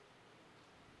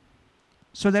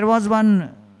 So there was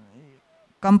one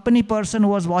company person who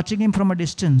was watching him from a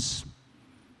distance.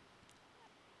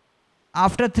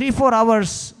 After 3-4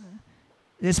 hours,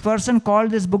 this person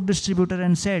called this book distributor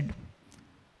and said,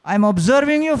 "I'm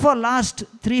observing you for last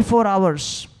 3-4 hours.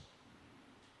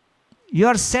 You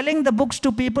are selling the books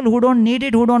to people who don't need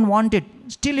it, who don't want it.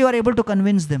 Still you are able to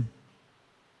convince them.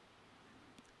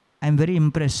 I'm very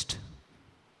impressed.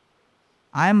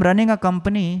 I am running a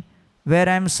company where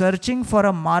I am searching for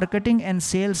a marketing and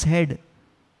sales head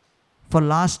for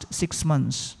last 6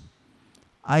 months.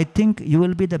 I think you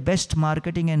will be the best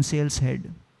marketing and sales head."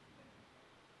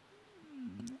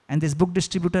 And this book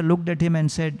distributor looked at him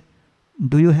and said,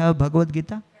 "Do you have Bhagavad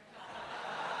Gita?"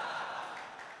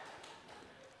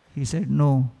 He said,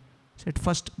 "No." He said,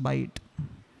 "First buy it."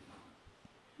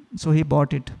 So he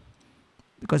bought it,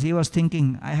 because he was thinking,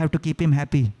 I have to keep him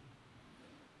happy.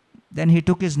 Then he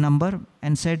took his number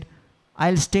and said,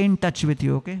 "I'll stay in touch with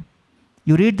you, okay?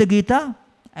 You read the Gita,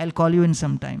 I'll call you in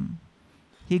some time."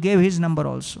 He gave his number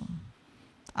also.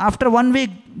 After 1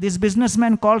 week, this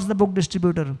businessman calls the book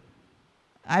distributor.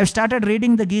 "I've started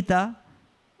reading the Gita.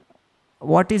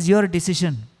 What is your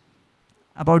decision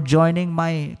about joining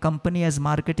my company as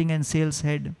marketing and sales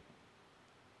head?"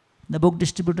 The book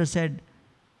distributor said,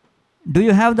 "Do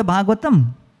you have the Bhagavatam?"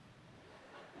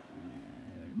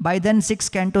 By then 6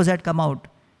 cantos had come out.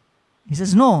 He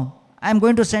says, "No, I'm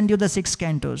going to send you the 6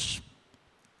 cantos."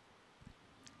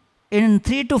 In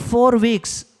 3 to 4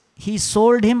 weeks, he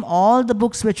sold him all the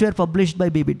books which were published by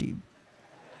BBT.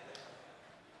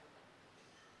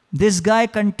 This guy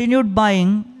continued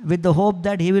buying with the hope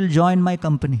that he will join my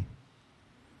company.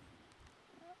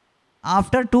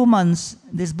 After 2 months,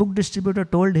 this book distributor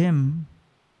told him,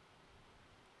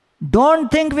 "Don't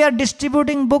think we are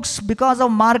distributing books because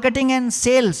of marketing and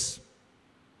sales.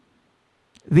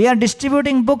 We are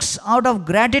distributing books out of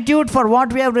gratitude for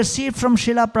what we have received from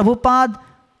Srila Prabhupada,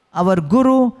 our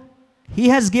Guru. He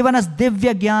has given us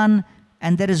Divya Gyan,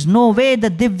 and there is no way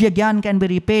the Divya Gyan can be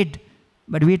repaid.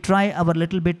 But we try our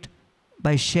little bit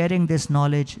by sharing this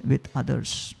knowledge with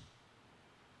others."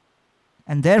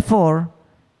 And therefore,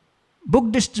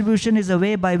 Book distribution is a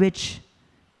way by which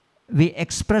we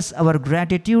express our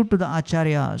gratitude to the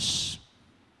Acharyas.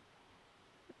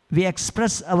 We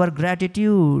express our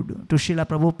gratitude to Srila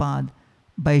Prabhupada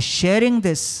by sharing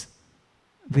this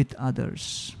with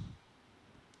others.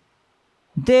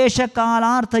 Desha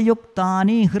kalartha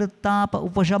yuktani hrittapa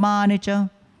upashamani cha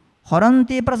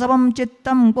haranti prasavam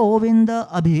chittam govinda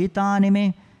abhitani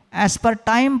me. As per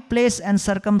time, place and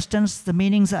circumstance, the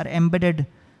meanings are embedded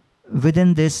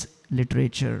within this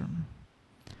literature.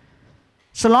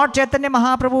 So Lord Chaitanya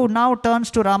Mahaprabhu now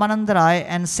turns to Ramananda Rai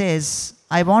and says,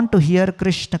 I want to hear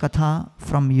Krishna Katha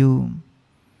from you.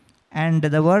 And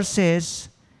the verse says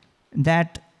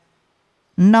that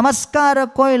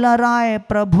Namaskar Koila Rai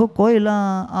Prabhu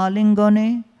Koila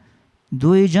Alingone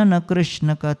Duijana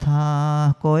Krishna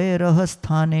Katha Koi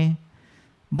Rahasthane.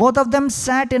 Both of them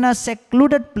sat in a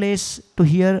secluded place to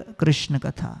hear Krishna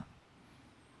Katha.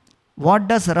 What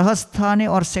does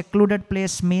Rahasthane or secluded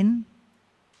place mean?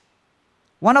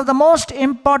 One of the most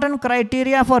important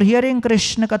criteria for hearing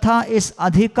Krishna Katha is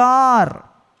adhikar.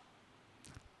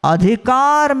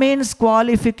 Adhikar means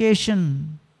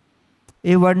qualification.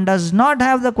 If one does not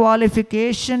have the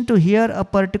qualification to hear a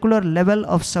particular level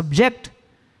of subject,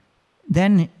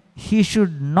 then he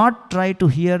should not try to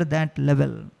hear that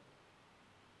level.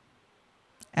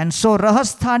 And so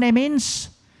Rahasthane means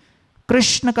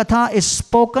Krishna Katha is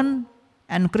spoken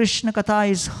and Krishna Katha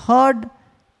is heard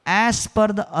as per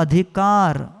the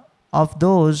adhikar of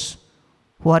those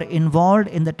who are involved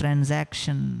in the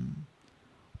transaction.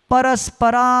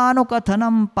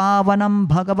 Parasparanukathanam pavanam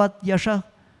bhagavat yasha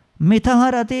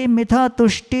mithaharati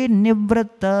mithatushti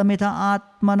nivritta mitha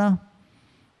atmana.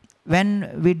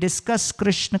 When we discuss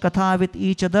Krishna Katha with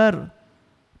each other,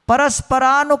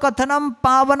 parasparanukathanam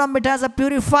pavanam, it has a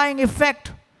purifying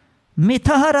effect.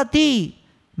 Mithaharati,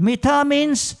 mitha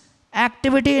means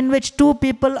activity in which two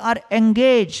people are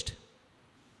engaged.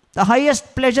 The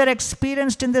highest pleasure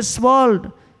experienced in this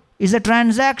world is a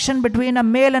transaction between a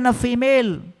male and a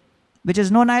female, which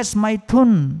is known as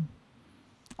maithun.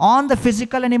 On the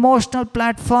physical and emotional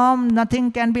platform,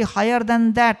 nothing can be higher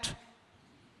than that.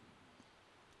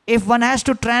 If one has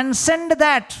to transcend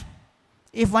that,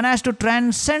 if one has to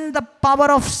transcend the power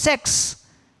of sex,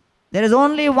 there is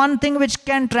only one thing which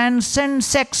can transcend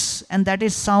sex, and that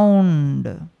is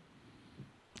sound.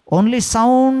 Only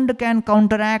sound can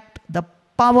counteract the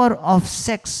power of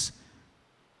sex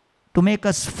to make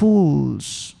us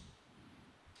fools.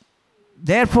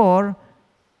 Therefore,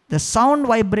 the sound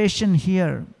vibration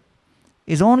here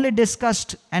is only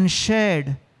discussed and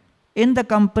shared in the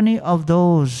company of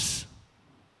those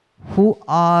who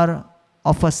are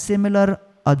of a similar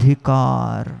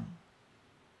adhikar,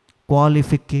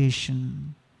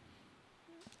 qualification.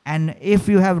 And if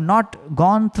you have not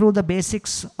gone through the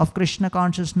basics of Krishna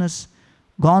consciousness,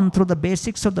 gone through the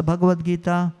basics of the Bhagavad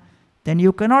Gita, then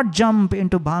you cannot jump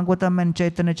into Bhagavatam and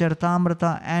Chaitanya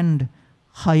Charitamrita and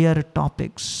higher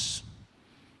topics.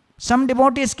 Some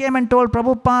devotees came and told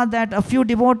Prabhupada that a few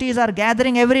devotees are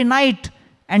gathering every night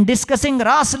and discussing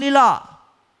Ras Leela.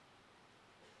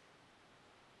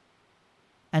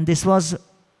 And this was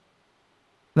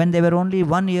when they were only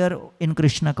 1 year in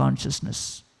Krishna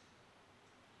consciousness.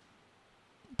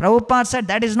 Prabhupada said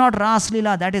that is not Ras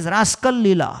Leela, that is Rascal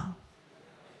Leela.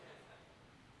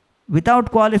 Without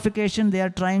qualification, they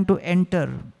are trying to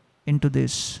enter into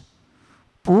this.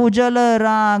 Pujala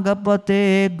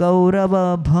Ragapate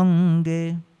Gaurava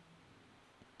Bhange.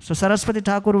 So Saraswati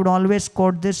Thakur would always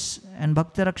quote this, and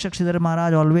Bhakti Rakshak Sridhar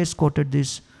Maharaj always quoted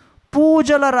this.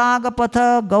 Pujala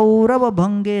Ragapatha Gaurava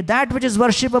Bhange. That which is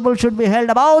worshipable should be held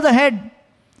above the head.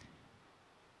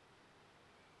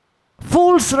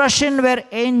 Fools rush in where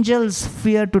angels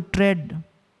fear to tread.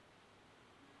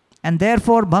 And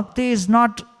therefore, bhakti is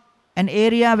not an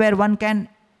area where one can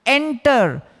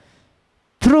enter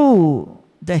through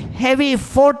the heavy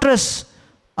fortress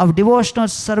of devotional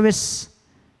service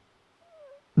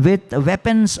with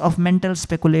weapons of mental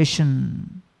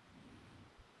speculation.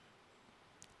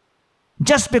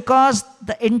 Just because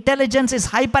the intelligence is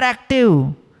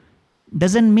hyperactive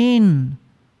doesn't mean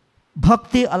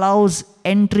bhakti allows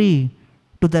entry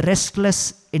to the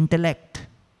restless intellect.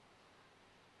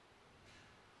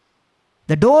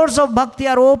 The doors of bhakti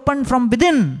are opened from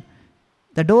within.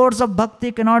 The doors of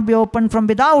bhakti cannot be opened from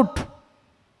without.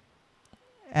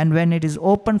 And when it is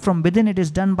opened from within, it is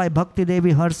done by Bhakti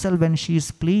Devi herself when she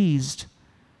is pleased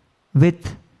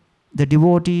with the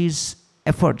devotee's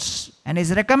efforts and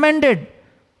is recommended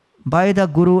by the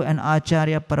Guru and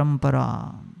Acharya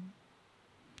Parampara.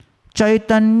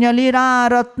 Chaitanya Lira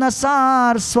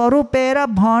Ratnasar Swarupera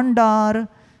Bhandar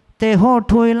Teho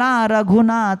Thuila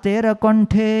Raghuna Tera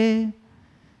Konthe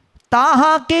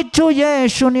Taha kichu ye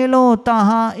shunilo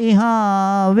taha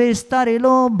iha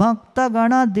vistarilo bhakta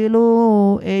gana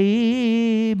dilu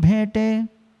ei bhete.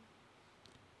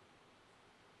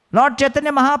 Lord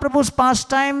Chaitanya Mahaprabhu's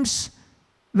pastimes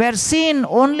were seen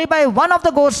only by one of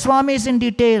the Goswamis in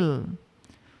detail.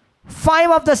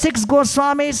 5 of the 6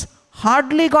 Goswamis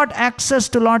hardly got access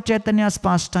to Lord Chaitanya's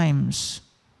pastimes.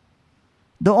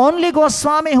 The only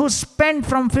Goswami who spent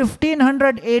from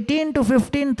 1518 to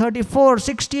 1534,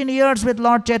 16 years with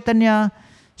Lord Chaitanya,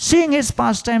 seeing his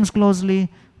pastimes closely,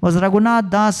 was Raghunath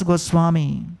Das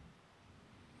Goswami.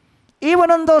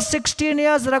 Even in those 16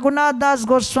 years, Raghunath Das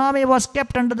Goswami was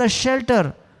kept under the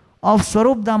shelter of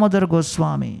Swarup Damodar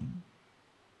Goswami.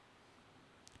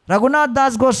 Raghunath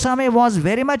Das Goswami was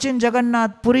very much in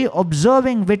Jagannath Puri,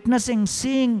 observing, witnessing,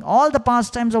 seeing all the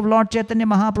pastimes of Lord Chaitanya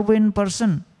Mahaprabhu in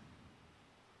person.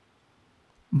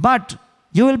 But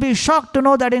you will be shocked to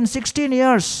know that in 16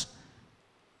 years,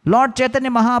 Lord Chaitanya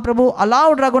Mahaprabhu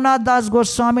allowed Raghunath Das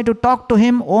Goswami to talk to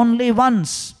him only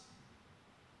once.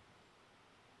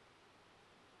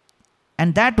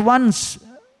 And that once,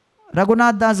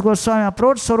 Raghunath Das Goswami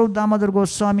approached Swarup Damodar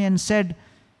Goswami and said,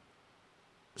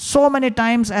 so many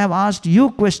times I have asked you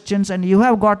questions and you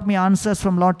have got me answers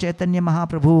from Lord Chaitanya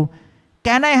Mahaprabhu.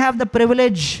 Can I have the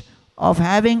privilege of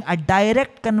having a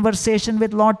direct conversation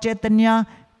with Lord Chaitanya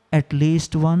at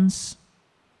least once?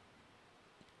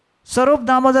 Swarup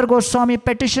Damodar Goswami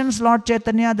petitions Lord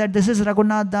Chaitanya that this is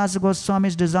Raghunath Das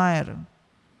Goswami's desire.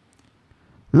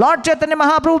 Lord Chaitanya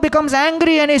Mahaprabhu becomes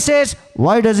angry and he says,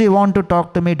 why does he want to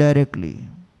talk to me directly?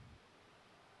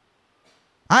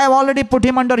 I have already put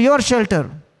him under your shelter.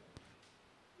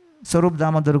 Swarup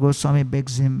Damodar Goswami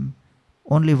begs him,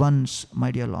 only once,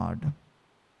 my dear Lord.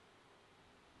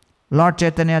 Lord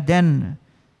Chaitanya then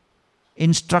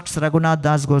instructs Raghunath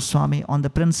Das Goswami on the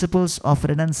principles of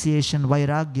renunciation,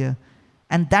 vairagya,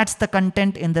 and that's the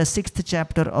content in the 6th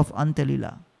chapter of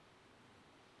Antelila.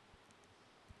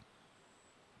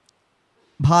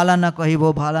 Bhala na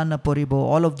kahibo, bhala na poribo,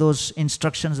 all of those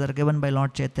instructions are given by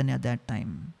Lord Chaitanya at that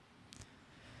time.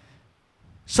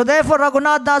 So therefore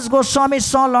Raghunath Das Goswami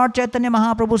saw Lord Chaitanya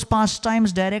Mahaprabhu's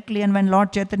pastimes directly, and when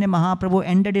Lord Chaitanya Mahaprabhu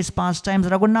ended his pastimes,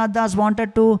 Raghunath Das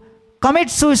wanted to commit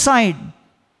suicide.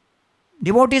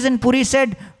 Devotees in Puri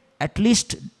said, at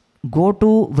least go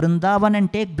to Vrindavan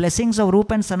and take blessings of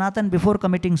Rupa and Sanatan before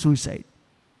committing suicide.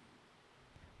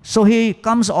 So he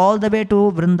comes all the way to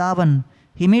Vrindavan.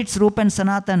 He meets Rupa and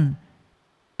Sanatan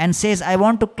and says, I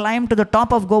want to climb to the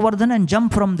top of Govardhan and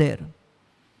jump from there.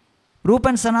 Rupa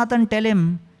and Sanatan tell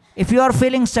him, if you are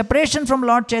feeling separation from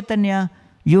Lord Chaitanya,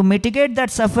 you mitigate that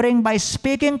suffering by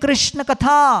speaking Krishna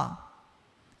Katha.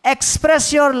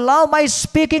 Express your love by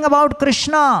speaking about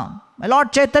Krishna. My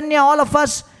Lord Chaitanya, all of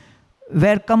us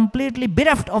were completely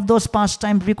bereft of those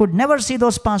pastimes. We could never see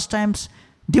those pastimes.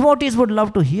 Devotees would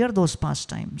love to hear those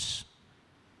pastimes.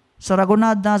 So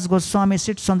Raghunath Das Goswami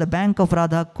sits on the bank of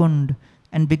Radha Kund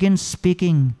and begins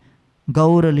speaking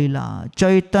Gaura Lila,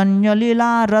 Chaitanya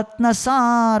Lila,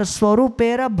 Ratnasar,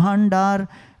 Swarupera Bhandar,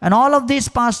 and all of these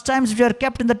pastimes which are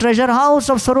kept in the treasure house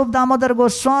of Swarup Damodar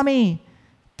Goswami.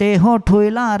 Teho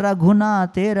Thuila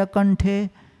Raghuna Tera Kanthe.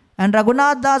 And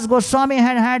Raghunath Das Goswami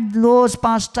had those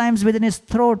pastimes within his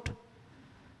throat.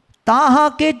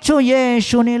 Taha kichu ye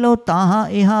shunilo,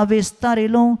 taha iha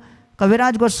vistarilo.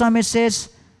 Kaviraj Goswami says,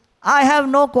 I have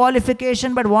no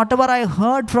qualification, but whatever I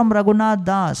heard from Raghunath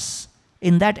Das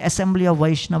in that assembly of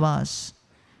Vaishnavas,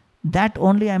 that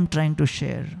only I am trying to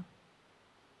share.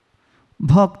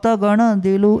 Bhakta gana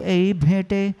dilu ei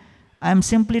bhete. I am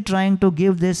simply trying to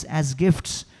give this as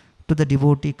gifts to the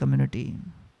devotee community.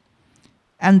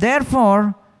 And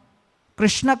therefore,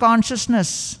 Krishna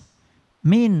consciousness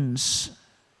means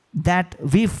that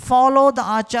we follow the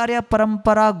Acharya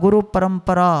Parampara, Guru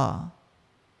Parampara.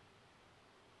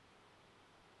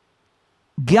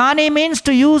 Jnani means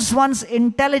to use one's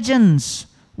intelligence,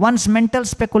 one's mental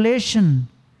speculation,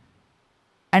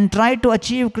 and try to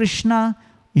achieve Krishna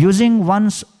using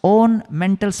one's own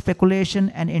mental speculation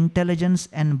and intelligence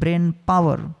and brain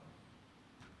power.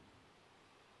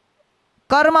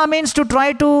 Karma means to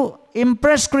try to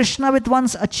impress Krishna with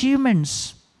one's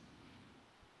achievements.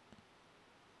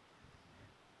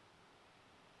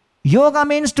 Yoga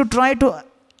means to try to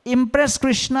impress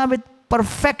Krishna with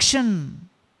perfection.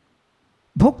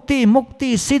 Bhukti,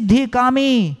 Mukti, Siddhi,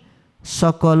 Kami,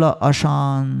 Sakala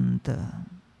Ashant.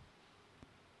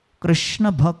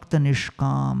 Krishna Bhakta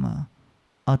Nishkam,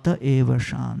 Ata Eva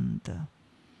Shant.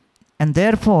 And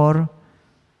therefore,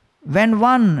 when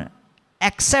one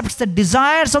accepts the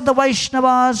desires of the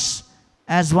Vaishnavas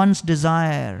as one's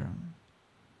desire,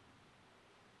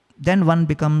 then one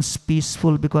becomes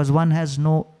peaceful because one has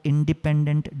no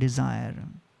independent desire.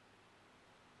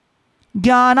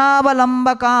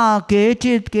 Jnanavalambaka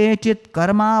kechit kechit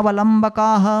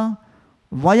karmavalambakaha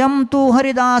vayam tu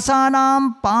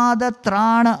haridasanam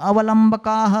padatrana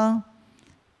avalambakaha.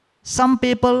 Some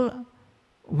people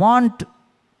want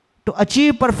to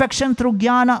achieve perfection through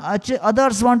jnana,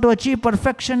 others want to achieve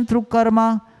perfection through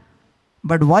karma.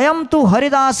 But vayam tu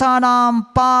haridasanam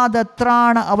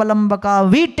padatrana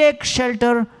avalambaka. We take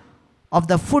shelter of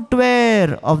the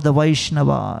footwear of the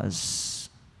Vaishnavas,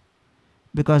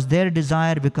 because their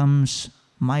desire becomes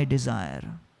my desire.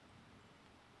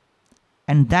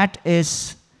 And that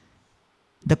is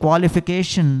the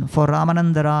qualification for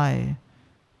Ramananda Rai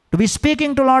to be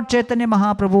speaking to Lord Chaitanya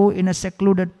Mahaprabhu in a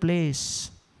secluded place.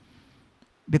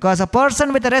 Because a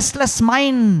person with a restless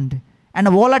mind and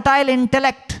a volatile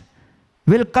intellect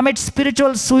will commit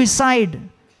spiritual suicide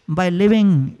by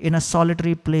living in a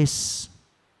solitary place.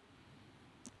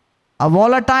 A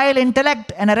volatile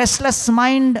intellect and a restless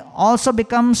mind also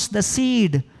becomes the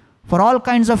seed for all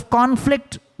kinds of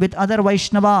conflict with other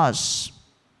Vaishnavas.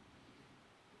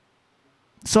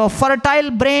 So a fertile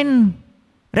brain,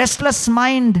 restless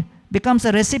mind becomes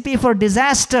a recipe for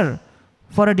disaster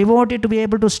for a devotee to be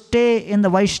able to stay in the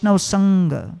Vaishnava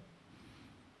Sangha.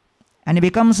 And it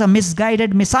becomes a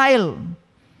misguided missile.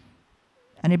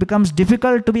 And it becomes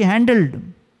difficult to be handled.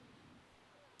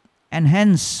 And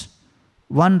hence,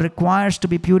 one requires to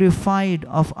be purified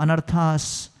of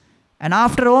anarthas. And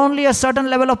after only a certain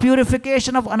level of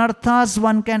purification of anarthas,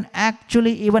 one can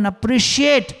actually even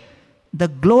appreciate the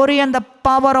glory and the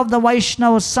power of the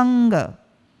Vaishnava Sangha.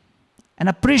 And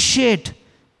appreciate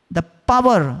the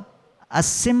power a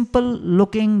simple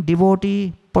looking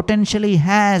devotee potentially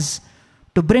has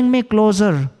to bring me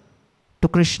closer to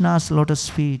Krishna's lotus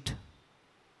feet.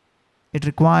 It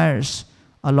requires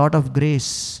a lot of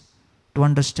grace to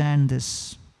understand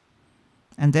this.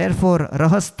 And therefore,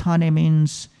 rahasthane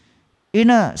means in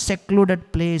a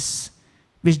secluded place,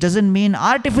 which doesn't mean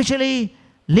artificially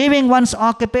leaving one's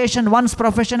occupation, one's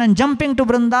profession, and jumping to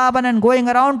Vrindavan and going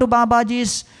around to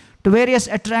Babaji's, to various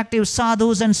attractive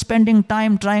sadhus and spending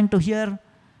time trying to hear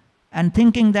and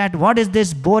thinking that what is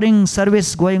this boring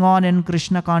service going on in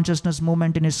Krishna consciousness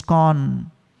movement in ISKCON?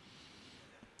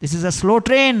 This is a slow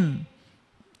train.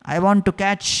 I want to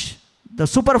catch the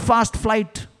super fast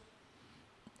flight.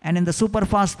 And in the super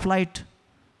fast flight,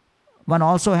 one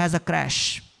also has a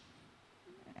crash.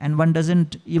 And one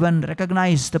doesn't even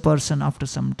recognize the person after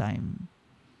some time.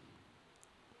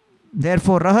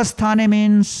 Therefore, rahasthane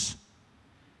means,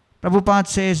 Prabhupada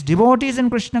says, devotees in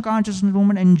Krishna consciousness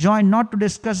movement enjoin not to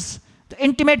discuss the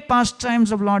intimate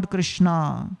pastimes of Lord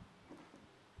Krishna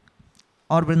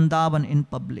or Vrindavan in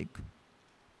public.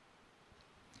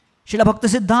 Srila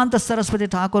Bhaktisiddhanta Saraswati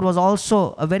Thakur was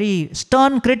also a very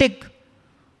stern critic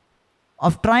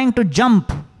of trying to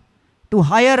jump to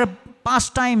higher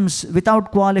pastimes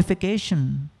without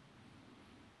qualification.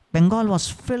 Bengal was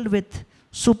filled with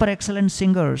super excellent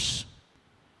singers.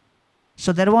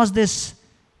 So there was this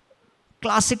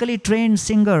classically trained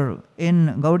singer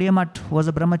in Gaudiya Math who was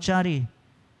a brahmachari.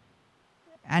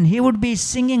 And he would be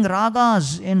singing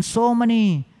ragas in so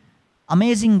many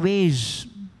amazing ways.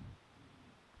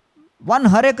 One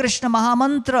Hare Krishna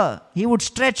Mahamantra, he would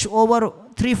stretch over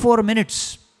 3-4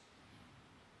 minutes.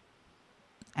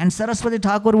 And Saraswati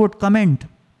Thakur would comment,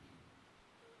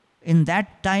 in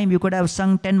that time you could have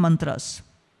sung 10 mantras.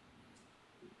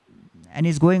 And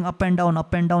he's going up and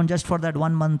down just for that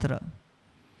one mantra.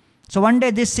 So one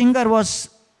day this singer was,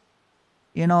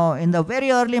 in the very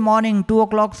early morning, 2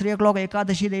 o'clock, 3 o'clock,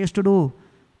 Ekadashi, they used to do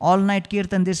all-night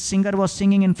kirtan. This singer was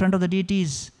singing in front of the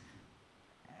deities.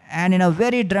 And in a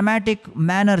very dramatic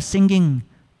manner singing,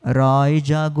 Rai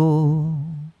Jago,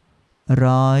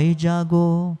 Rai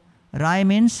Jago. Rai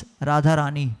means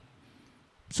Radharani.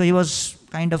 So he was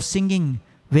kind of singing,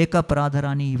 wake up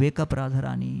Radharani, wake up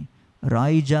Radharani.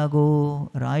 Rai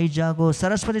Jago, Rai Jago.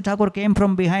 Saraswati Thakur came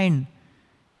from behind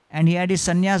and he had his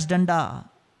sannyas danda.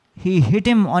 He hit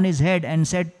him on his head and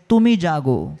said, Tumi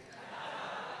Jago.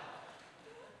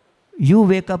 You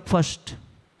wake up first.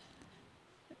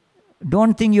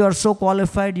 Don't think you are so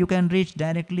qualified you can reach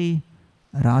directly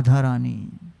Radharani.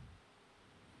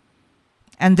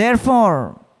 And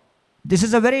therefore, this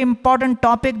is a very important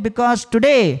topic because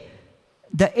today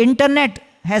the internet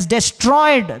has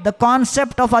destroyed the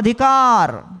concept of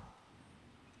adhikar.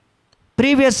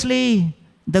 Previously,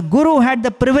 the Guru had the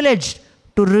privilege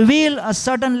to reveal a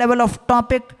certain level of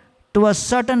topic to a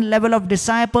certain level of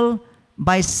disciple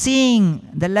by seeing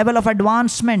the level of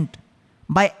advancement,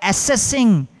 by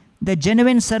assessing the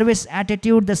genuine service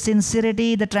attitude, the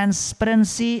sincerity, the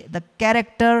transparency, the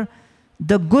character.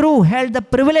 The Guru held the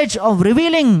privilege of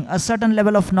revealing a certain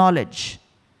level of knowledge.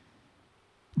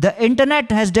 The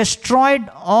internet has destroyed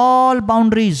all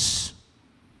boundaries.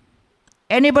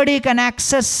 Anybody can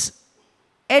access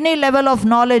any level of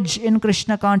knowledge in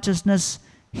Krishna consciousness,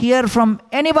 hear from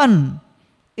anyone,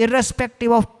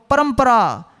 irrespective of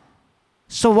parampara.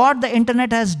 So what the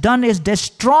internet has done is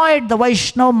destroyed the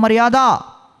Vaishnava Maryada.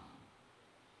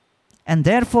 And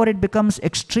therefore it becomes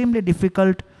extremely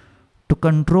difficult to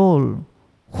control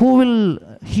who will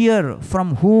hear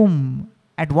from whom,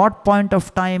 at what point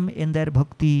of time in their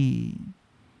bhakti.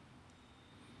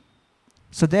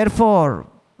 So therefore,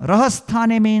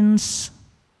 Rahasthane means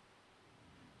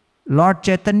Lord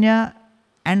Chaitanya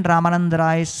and Ramananda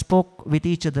Rai spoke with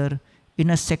each other in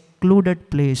a secluded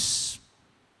place,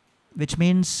 which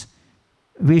means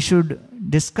we should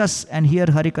discuss and hear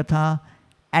Harikatha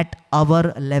at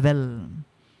our level.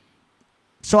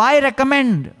 So I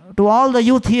recommend to all the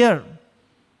youth here,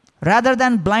 rather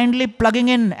than blindly plugging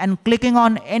in and clicking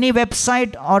on any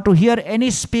website or to hear any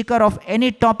speaker of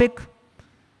any topic,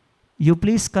 you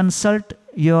please consult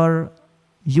your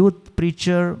youth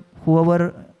preacher,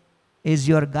 whoever is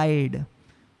your guide,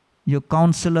 your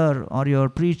counselor or your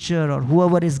preacher or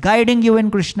whoever is guiding you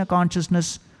in Krishna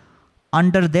consciousness.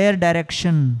 Under their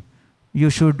direction, you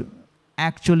should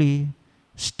actually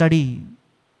study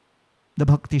the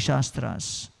Bhakti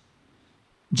Shastras.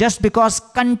 Just because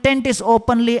content is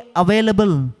openly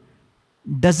available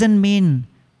doesn't mean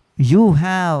you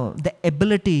have the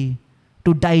ability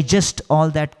to digest all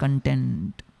that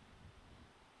content.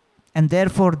 And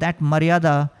therefore that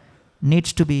Maryada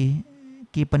needs to be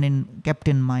kept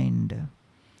in mind.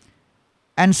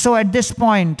 And so at this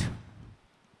point,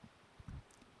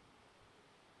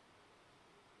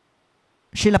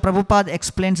 Srila Prabhupada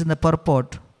explains in the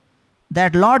purport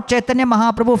that Lord Chaitanya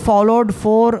Mahaprabhu followed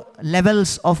 4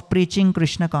 levels of preaching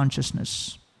Krishna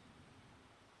consciousness.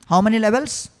 How many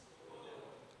levels?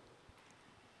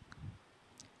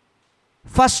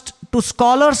 First, to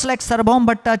scholars like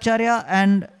Sarvabhauma Bhattacharya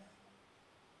and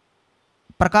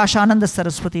Prakashananda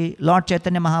Saraswati, Lord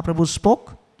Chaitanya Mahaprabhu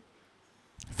spoke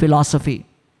philosophy,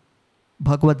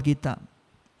 Bhagavad Gita,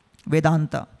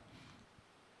 Vedanta.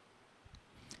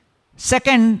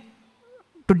 Second,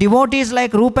 to devotees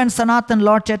like Rupa and Sanatan,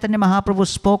 Lord Chaitanya Mahaprabhu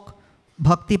spoke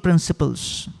bhakti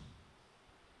principles.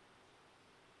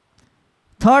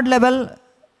 Third level,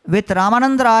 with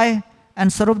Ramananda Rai and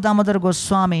Sarup Damodar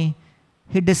Goswami,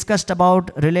 he discussed about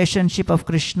relationship of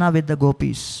Krishna with the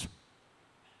gopis.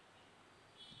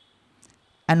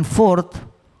 And fourth,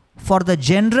 for the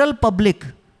general public,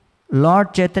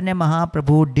 Lord Chaitanya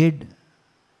Mahaprabhu did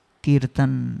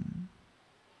kirtan.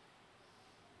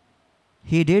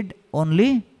 He did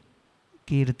only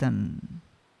kirtan.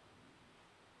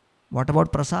 What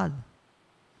about prasad?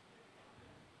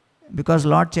 Because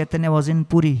Lord Chaitanya was in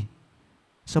Puri,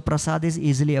 so prasad is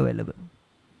easily available.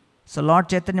 So Lord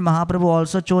Chaitanya Mahaprabhu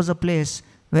also chose a place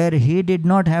where he did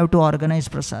not have to organize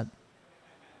prasad.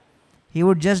 He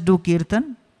would just do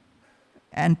kirtan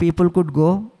and people could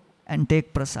go and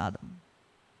take prasadam.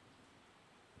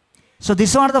 So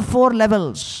these are the 4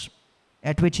 levels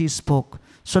at which he spoke.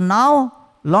 So now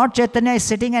Lord Chaitanya is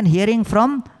sitting and hearing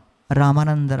from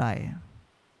Ramananda Rai.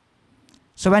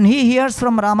 So when he hears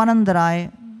from Ramananda Rai,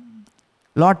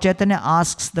 Lord Chaitanya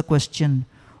asks the question,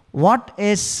 what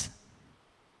is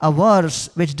a verse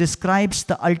which describes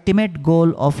the ultimate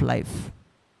goal of life?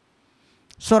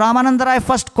 So Ramananda Rai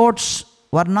first quotes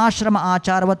Varnashrama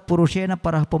Acharavat Purushena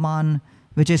Parapuman,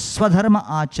 which is Swadharma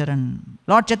Acharan.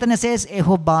 Lord Chaitanya says,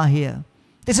 Eho Bahya.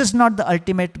 This is not the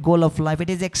ultimate goal of life. It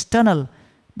is external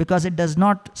because it does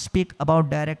not speak about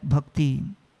direct bhakti.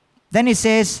 Then he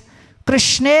says,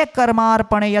 Krishne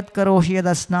karmarpane yat karoshi yad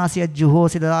asnasi yad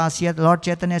juhosi dadasi yad. Lord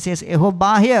Chaitanya says, Eho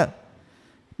Bahya.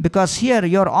 Because here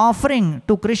you are offering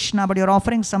to Krishna, but you are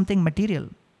offering something material,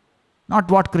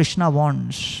 not what Krishna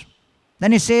wants.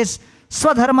 Then he says,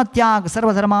 Swadharma tyag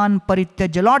sarvadharman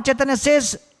parityajya. Lord Chaitanya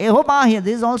says, Eho Bahya.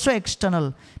 This is also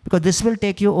external because this will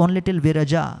take you only till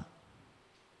Viraja.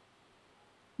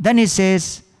 Then he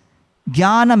says,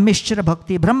 Jnana Mishra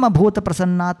Bhakti Brahma Bhuta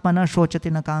Prasannatma na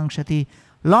Shochati na Kankshati.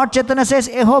 Lord Chaitanya says,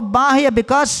 Eho Bahya,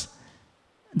 because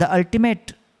the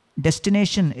ultimate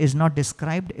destination is not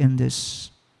described in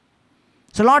this.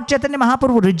 So Lord Chaitanya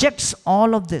Mahaprabhu rejects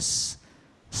all of this.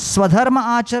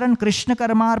 Swadharma Acharan, Krishna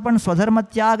Karmarpan,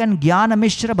 Swadharma Tyag and Jnana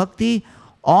Mishra Bhakti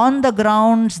on the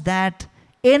grounds that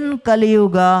in Kali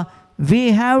Yuga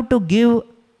we have to give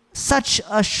such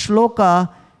a shloka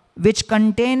which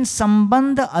contains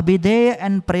Sambandha, Abhideya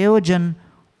and Prayojan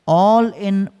all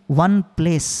in one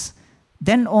place,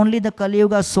 then only the Kali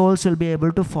Yuga souls will be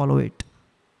able to follow it.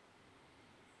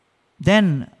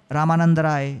 Then Ramananda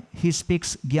Rai, he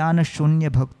speaks Jnana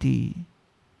Shunya Bhakti.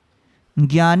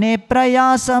 Jnane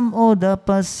prayasam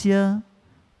udapasya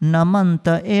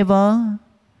namanta eva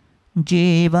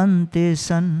jivante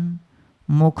san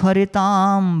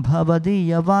mukharitam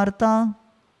bhavadiya varta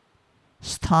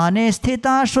sthane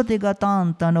sthita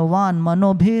shrutigatan tanuvan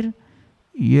manobhir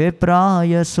ye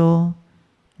prayaso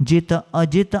jita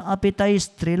ajita apitais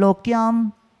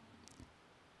trilokyam.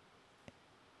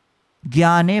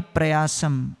 Jnane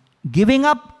prayasam, giving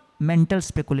up mental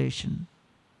speculation.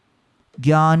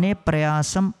 Jnane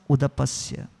prayasam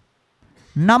udapasya.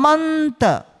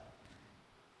 Namanta,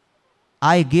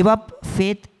 I give up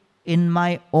faith in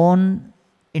my own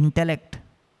intellect.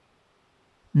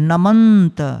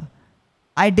 Namanta,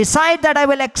 I decide that I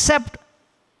will accept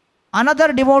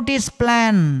another devotee's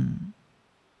plan.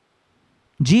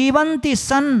 Jivanti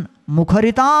san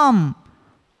mukharitam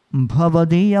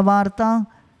bhavadiya varta,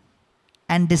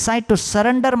 and decide to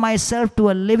surrender myself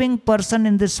to a living person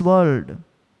in this world.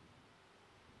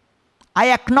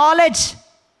 I acknowledge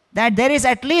that there is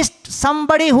at least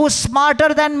somebody who is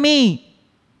smarter than me,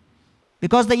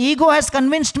 because the ego has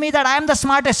convinced me that I am the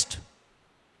smartest.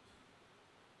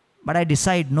 But I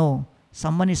decide, no,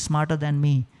 someone is smarter than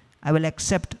me. I will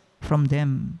accept from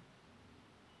them.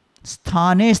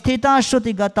 Sthane sthita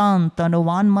shruti gatan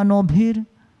tanuvan manobhir.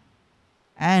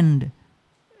 And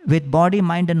with body,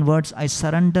 mind and words, I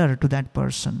surrender to that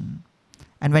person.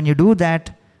 And when you do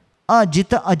that,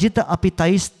 ajita ajita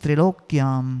apitais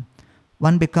trilokyam,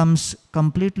 one becomes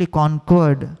completely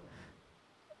conquered.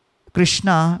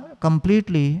 Krishna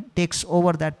completely takes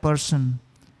over that person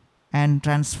and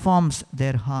transforms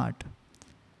their heart.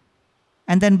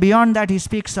 And then beyond that, he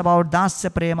speaks about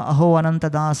dasya prema aho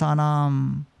ananta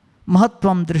dasanam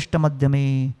mahatvam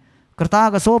drishtamadhyame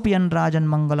Kratagasopiyan Rajan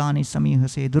Mangalani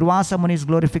Samihase. Durvasa Muni's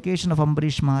glorification of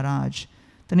Ambarish Maharaj.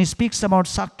 Then he speaks about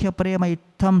Sakhya Prema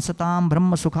Itham Satam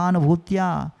Brahma Sukhana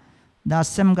Bhutya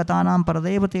Dasyam Gatanam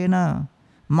Paradevatena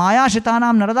Maya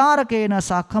Shitanam Naradarakena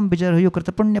Sakham Bijarhayu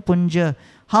Kritapunya Punja.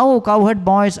 How cowherd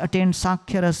boys attained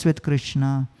Sakhyaras with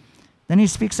Krishna. Then he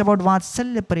speaks about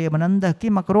Vatsalya Premananda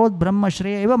Kim Akrod Brahma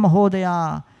Shreya Eva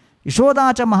Mahodaya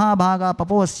Yashodacha Mahabhaga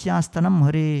Papovasyastanam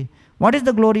Hare. What is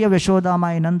the glory of Yashoda,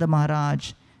 my Nanda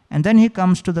Maharaj? And then he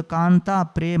comes to the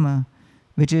Kanta Prema,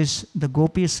 which is the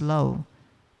Gopis' love.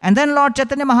 And then Lord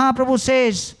Chaitanya Mahaprabhu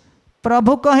says,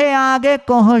 Prabhu kahe aage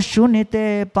koh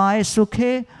shunite paye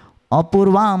sukhe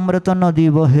apurvamrita nadi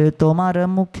vahe tomara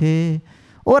mukhe.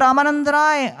 O Ramananda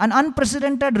Rai, an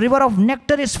unprecedented river of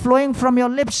nectar is flowing from your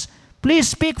lips. Please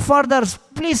speak further.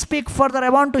 Please speak further. I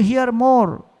want to hear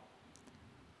more.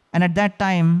 And at that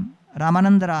time,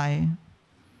 Ramananda Rai,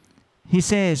 he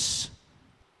says,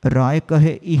 Rai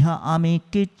kahe iha ami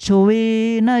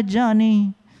kichove na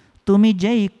jani, tumi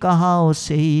jai kahao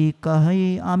sei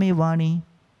kahe ami vani.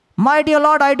 My dear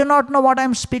Lord, I do not know what I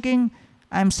am speaking.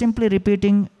 I am simply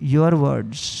repeating your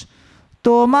words.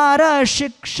 Tomara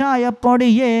shikshaya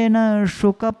padiye na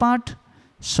shukapat,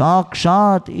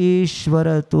 sakshat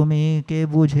ishvara tumi ke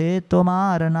bujhe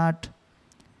tomara nat.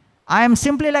 I am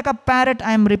simply like a parrot.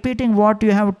 I am repeating what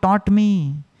you have taught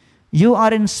me. You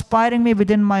are inspiring me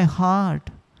within my heart.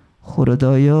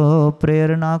 Hridaya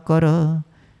prerna kara,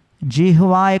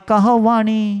 jihvai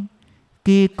kahavani,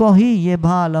 ki kohi ye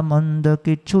bhala manda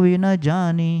kichhui na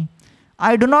jani.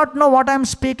 I do not know what I am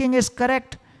speaking is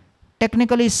correct,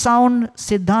 technically sound,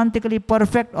 siddhantically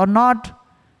perfect or not.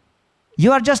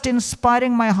 You are just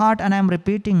inspiring my heart and I am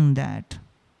repeating that.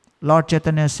 Lord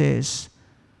Chaitanya says,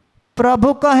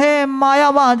 Prabhu kahe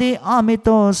mayavadi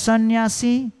amito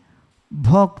sannyasi,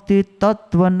 bhakti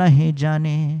tattva nahi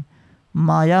jane,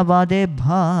 mayavade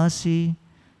bhasi.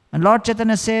 And Lord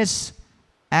Chaitanya says,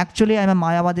 actually I am a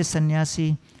mayavadi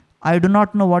sannyasi. I do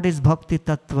not know what is bhakti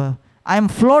tattva. I am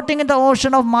floating in the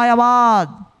ocean of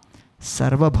mayavad.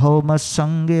 Sarva bhauma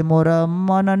sange mora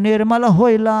mana nirmala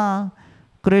hoila,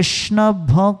 Krishna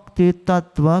bhakti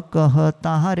tattva kaha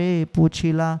tahare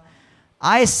puchila.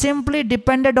 I simply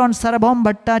depended on Sarvabhauma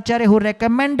Bhattacharya, who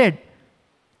recommended.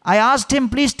 I asked him,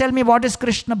 please tell me what is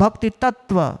Krishna Bhakti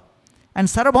Tattva. And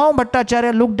Sarvabhauma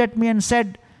Bhattacharya looked at me and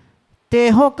said,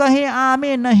 Teho kahi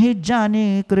aame nahi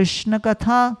jane Krishna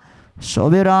katha,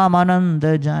 sobe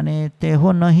Ramananda jane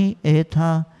teho nahi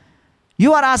etha.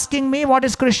 You are asking me what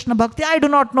is Krishna Bhakti? I do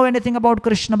not know anything about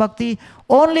Krishna Bhakti.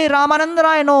 Only Ramananda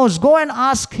Rai knows. Go and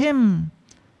ask him.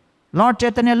 Lord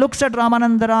Chaitanya looks at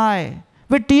Ramananda Rai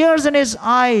with tears in his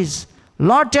eyes.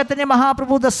 Lord Chaitanya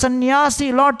Mahaprabhu, the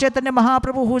sannyasi, Lord Chaitanya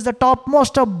Mahaprabhu, who is the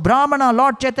topmost of Brahmana,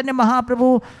 Lord Chaitanya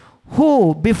Mahaprabhu,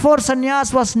 who before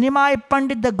sannyas was Nimai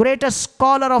Pandit, the greatest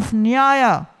scholar of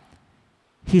Nyaya.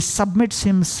 He submits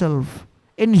himself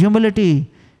in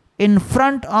humility in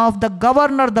front of the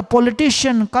governor, the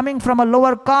politician coming from a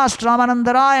lower caste,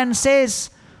 Ramananda Rai, and says,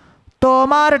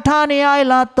 Tomar thani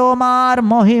aila tomar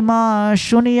mohima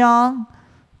shuniya,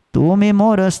 tumi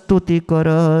mora stuti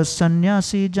kara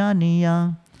sannyasi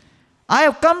janiya. I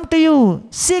have come to you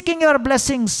seeking your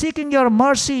blessings, seeking your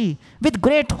mercy, with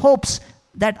great hopes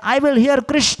that I will hear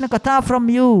Krishna Katha from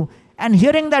you, and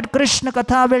hearing that Krishna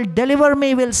Katha will deliver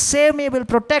me, will save me, will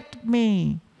protect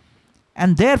me.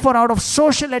 And therefore, out of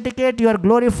social etiquette, you are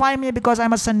glorifying me because I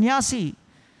am a sannyasi.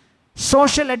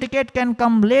 Social etiquette can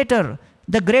come later.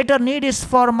 The greater need is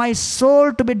for my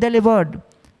soul to be delivered.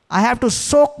 I have to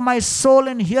soak my soul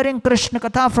in hearing Krishna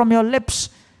Katha from your lips.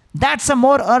 That's a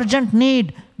more urgent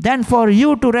need than for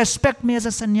you to respect me as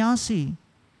a sannyasi.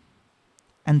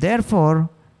 And therefore,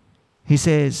 he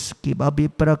says, Kiba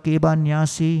bipra kiba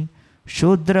nyasi,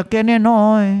 shudra kene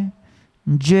noy,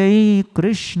 jai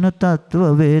Krishna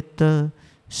tattva veta,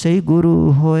 say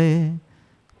guru hoy.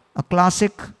 A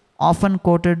classic, often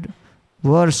quoted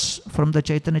verse from the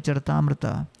Chaitanya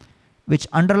Charitamrita, which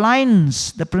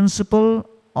underlines the principle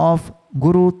of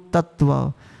Guru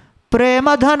Tattva.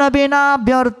 Prema dhana bina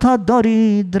byartha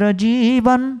daridra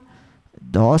jivan,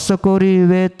 dasa kori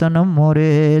vetanam more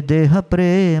deha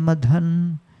prema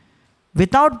dhan.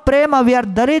 Without prema we are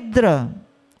daridra,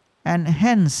 and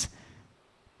hence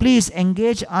please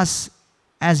engage us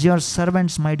as your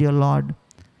servants, my dear Lord.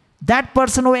 That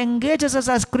person who engages us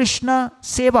as Krishna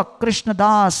Sevak, Krishna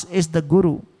Das, is the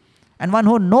Guru. And one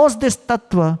who knows this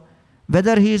tattva,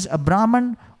 whether he is a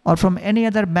Brahman or from any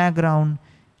other background,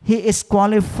 he is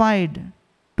qualified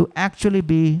to actually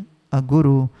be a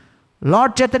Guru.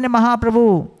 Lord Chaitanya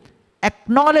Mahaprabhu,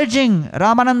 acknowledging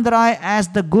Ramananda Rai as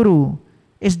the Guru,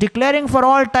 is declaring for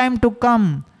all time to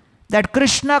come that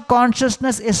Krishna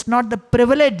consciousness is not the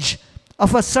privilege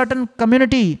of a certain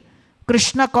community.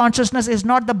 Krishna consciousness is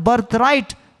not the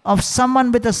birthright of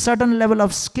someone with a certain level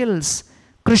of skills.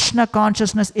 Krishna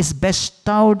consciousness is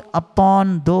bestowed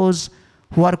upon those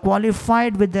who are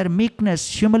qualified with their meekness,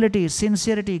 humility,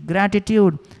 sincerity,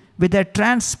 gratitude, with their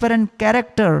transparent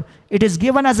character. It is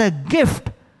given as a gift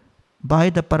by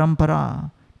the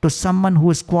parampara to someone who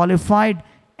is qualified.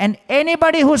 And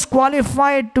anybody who is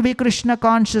qualified to be Krishna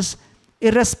conscious,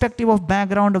 irrespective of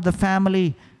background of the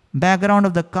family, background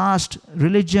of the caste,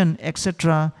 religion,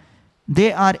 etc.,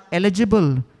 they are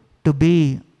eligible to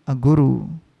be a Guru.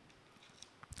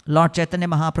 Lord Chaitanya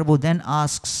Mahaprabhu then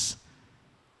asks,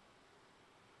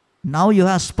 now you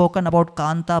have spoken about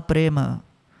Kanta Prema,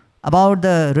 about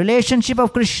the relationship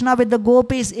of Krishna with the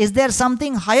gopis. Is there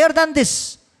something higher than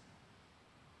this?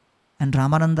 And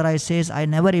Ramananda Rai says, I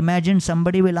never imagined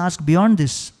somebody will ask beyond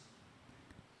this.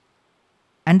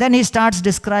 And then he starts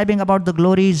describing about the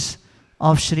glories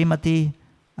of Srimati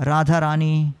Radha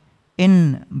Rani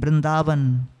in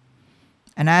Vrindavan.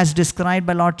 And as described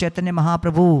by Lord Chaitanya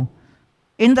Mahaprabhu,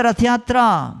 in the Rath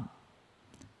Yatra,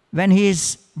 when he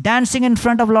is dancing in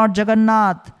front of Lord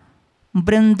Jagannath,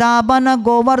 Vrindavana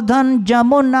Govardhan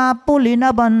Jamuna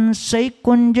Pulinaban Sai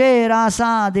Kunje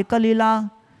Rasa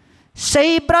Dikalila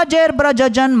Sai Brajer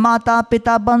Brajajan Mata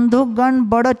Pita Bandhugan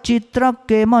Bada Chitra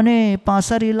Ke Mane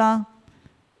Pasarila.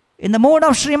 In the mood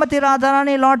of Srimati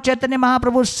Radharani, Lord Chaitanya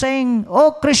Mahaprabhu is saying,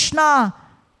 Oh Krishna,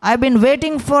 I have been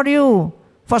waiting for you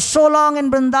for so long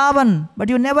in Vrindavan, but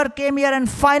you never came here, and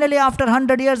finally after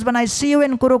 100 years when I see you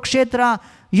in Kurukshetra,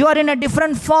 you are in a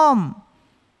different form.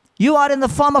 You are in the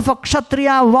form of a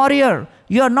Kshatriya warrior.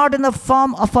 You are not in the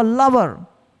form of a lover.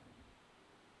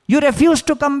 You refused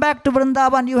to come back to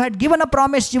Vrindavan. You had given a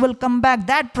promise you will come back.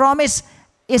 That promise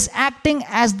is acting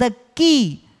as the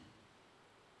key.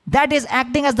 That is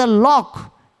acting as the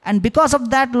lock. And because of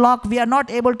that lock, we are not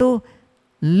able to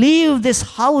leave this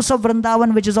house of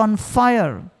Vrindavan which is on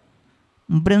fire.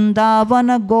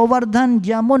 Vrindavana Govardhan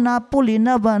Yamuna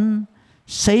Pulinavan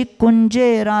Sai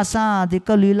Kunje Rasa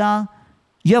Dikalila.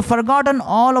 You have forgotten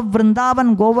all of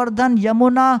Vrindavan, Govardhan,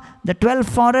 Yamuna, the 12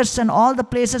 forests and all the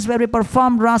places where we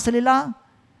performed Rasalila.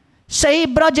 Sai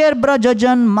Brajer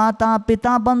Brajajan Mata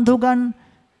Pita Bandhugan.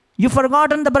 You've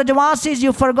forgotten the Brajavasis,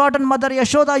 you've forgotten Mother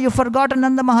Yashoda, you've forgotten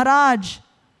Nanda Maharaj.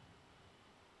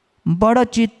 Bada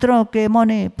Chitra Ke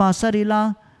Mone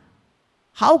Pasarila.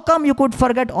 How come you could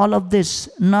forget all of this?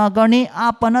 Nagani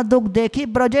Apana Duk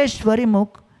Dekhi Brajeshwari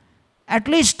Mukh. At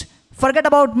least forget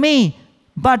about me.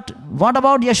 But what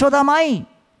about Yashoda Mai?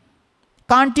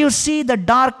 Can't you see the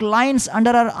dark lines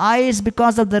under her eyes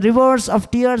because of the rivers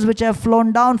of tears which have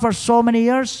flown down for so many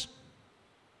years?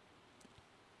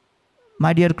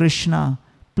 My dear Krishna,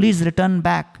 please return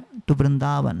back to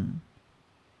Vrindavan.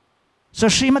 So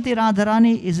Srimati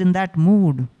Radharani is in that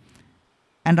mood.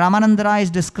 And Ramananda Rai is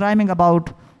describing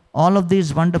about all of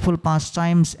these wonderful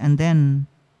pastimes, and then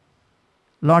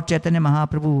Lord Chaitanya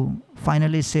Mahaprabhu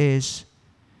finally says,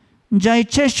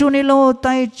 Jaiche shunilo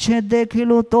taiche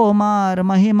dekhilo tomar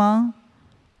mahima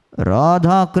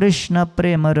Radha Krishna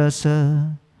prema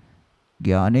rasa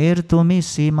Gyaner tumi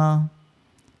sima.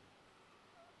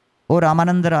 O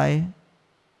Ramananda Rai,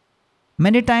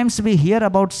 many times we hear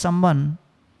about someone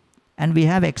and we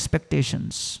have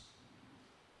expectations.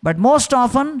 But most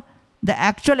often, the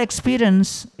actual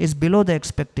experience is below the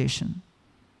expectation.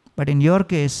 But in your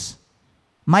case,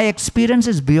 my experience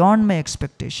is beyond my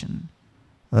expectation.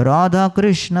 Radha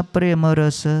Krishna prema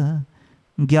rasa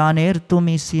Gyaner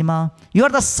tumi sima. You are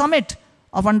the summit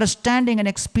of understanding and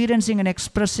experiencing and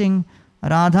expressing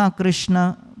Radha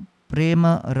Krishna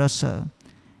prema rasa.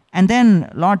 And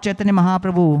then Lord Chaitanya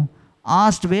Mahaprabhu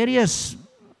asked various,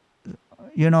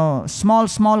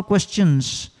 small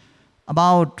questions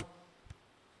about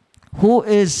who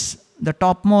is the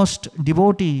topmost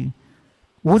devotee,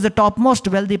 who is the topmost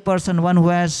wealthy person, one who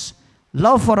has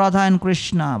love for Radha and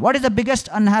Krishna. What is the biggest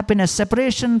unhappiness?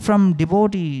 Separation from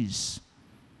devotees.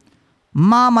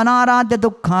 Ma manaradya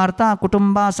dukkharta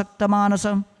kutumba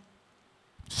saktamanasa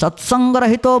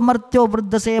satsangrahito martyo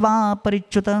vriddha seva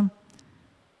parichyuta.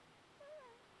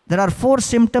 There are 4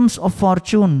 symptoms of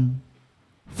fortune.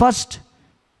 First,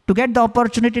 to get the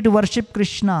opportunity to worship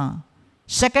Krishna.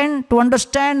 Second, to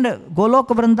understand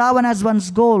Goloka Vrindavan as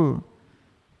one's goal.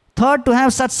 Third, to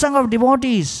have satsang of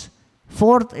devotees.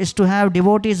 Fourth is to have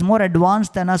devotees more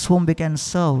advanced than us whom we can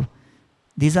serve.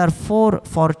 These are 4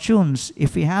 fortunes.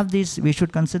 If we have these, we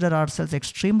should consider ourselves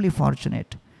extremely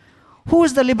fortunate. Who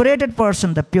is the liberated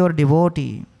person? The pure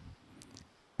devotee.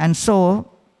 And so,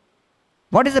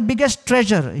 what is the biggest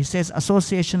treasure? He says,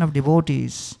 association of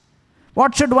devotees.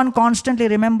 What should one constantly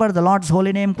remember? The Lord's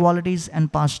holy name, qualities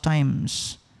and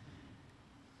pastimes.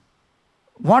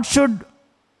 Where should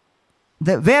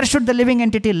the living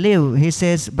entity live? He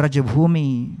says,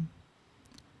 Brajabhumi.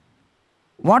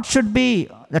 What should be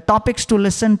the topics to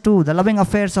listen to? The loving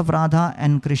affairs of Radha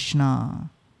and Krishna.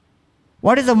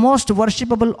 What is the most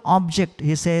worshipable object?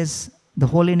 He says, the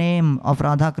holy name of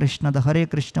Radha Krishna, the Hare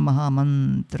Krishna Maha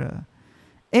Mantra.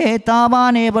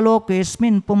 Etavan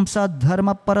evalokesmin pumsa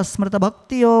dharma parasmrita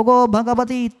bhakti yogo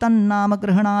bhagavati tannama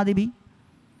grihanadibi.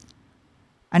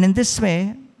 And in this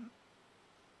way,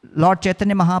 Lord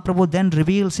Chaitanya Mahaprabhu then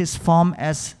reveals his form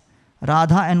as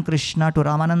Radha and Krishna to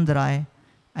Ramananda Rai.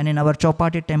 And in our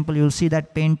Chowpatty temple, you will see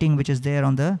that painting which is there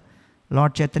on the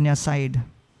Lord Chaitanya side.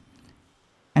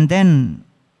 And then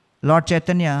Lord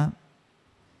Chaitanya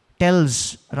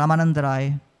tells Ramananda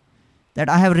Rai that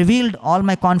I have revealed all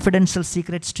my confidential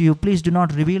secrets to you. Please do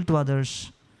not reveal to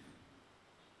others.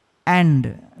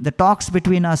 And the talks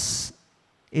between us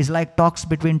is like talks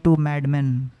between 2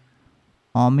 madmen.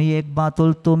 Ami ek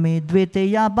batul tumi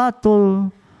dviteya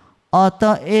batul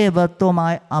ata eva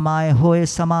tomai amai hoye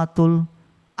samatul.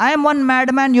 I am one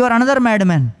madman, you are another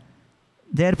madman.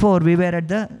 Therefore, we were at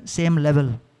the same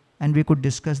level and we could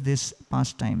discuss these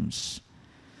pastimes.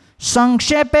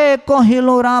 Sankshepe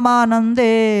kohilo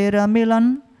Ramanande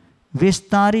Ramilan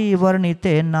Vistari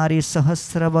Varnite Nari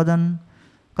Sahasravadan.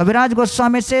 Kaviraj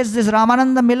Goswami says this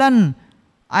Ramananda Milan,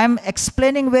 I am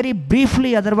explaining very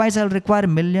briefly, otherwise I will require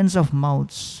millions of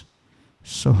mouths.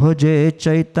 Sahaje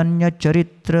Chaitanya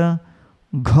Charitra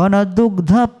Ghana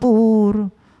Dugdha Pur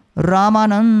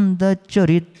Ramananda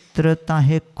Charitra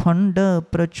Tahe Khanda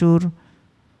Prachur.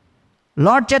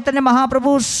 Lord Chaitanya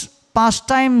Mahaprabhu's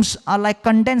pastimes are like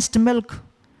condensed milk.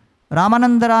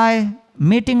 Ramananda Rai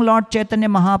meeting Lord Chaitanya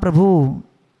Mahaprabhu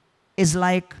is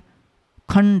like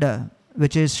khanda,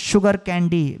 which is sugar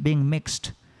candy being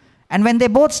mixed. And when they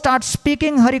both start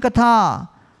speaking Harikatha,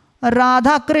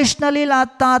 Radha Krishna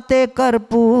Lila Tate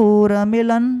Karpura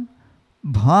Milan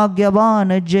Bhagyavan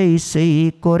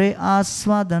Jaisai Kore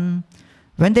Aswadan.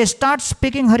 When they start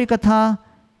speaking Harikatha,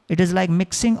 it is like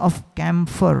mixing of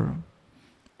camphor.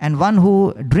 And one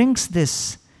who drinks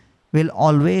this will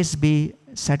always be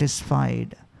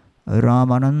satisfied.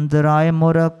 Ramananda Rai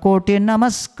Mora Koti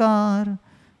Namaskar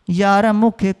Yara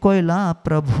Mukhe Koila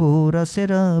Prabhu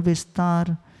Rasera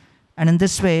Vistar. And in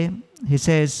this way, he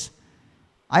says,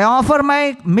 I offer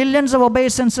my millions of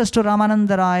obeisances to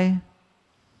Ramananda Rai,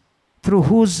 through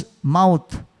whose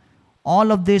mouth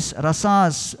all of these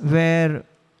rasas were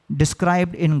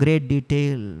described in great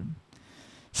detail.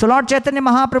 So Lord Chaitanya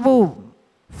Mahaprabhu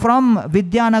from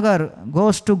Vidyanagar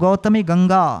goes to Gautami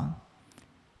Ganga,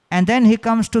 and then he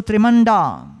comes to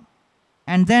Trimanda,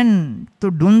 and then to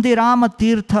Dundirama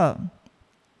Tirtha,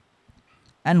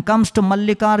 and comes to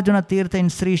Mallikarjuna Tirtha in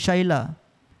Sri Shaila.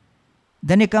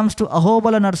 Then he comes to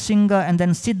Ahobala Narsingha and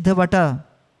then Siddhavata.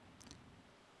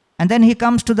 And then he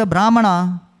comes to the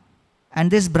Brahmana, and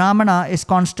this Brahmana is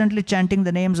constantly chanting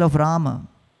the names of Rama.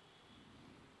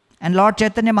 And Lord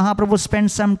Chaitanya Mahaprabhu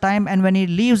spends some time, and when he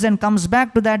leaves and comes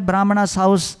back to that Brahmana's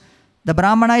house, the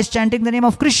Brahmana is chanting the name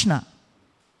of Krishna.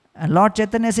 And Lord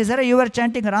Chaitanya says, "Arey, you were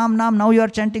chanting Ram Nam, now you are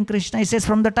chanting Krishna." He says,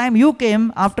 "From the time you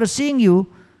came, after seeing you,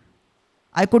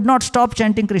 I could not stop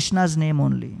chanting Krishna's name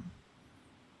only."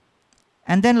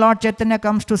 And then Lord Chaitanya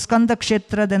comes to Skanda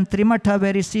Kshetra, then Trimatha,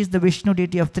 where he sees the Vishnu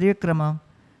deity of Trivikrama.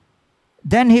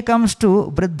 Then he comes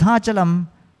to Vriddhachalam,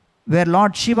 where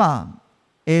Lord Shiva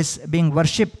is being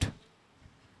worshipped.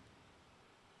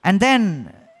 And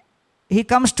then he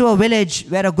comes to a village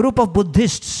where a group of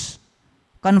Buddhists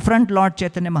confront Lord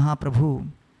Chaitanya Mahaprabhu.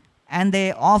 And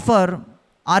they offer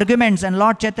arguments, and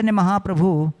Lord Chaitanya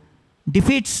Mahaprabhu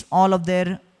defeats all of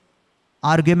their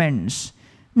arguments.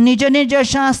 Nija nija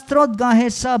shastrodgahe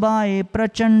sabaye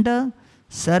prachanda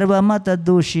sarvamata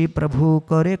dushi prabhu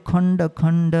kare khanda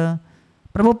khanda.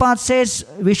 Prabhupada says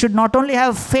we should not only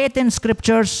have faith in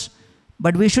scriptures,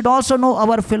 but we should also know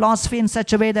our philosophy in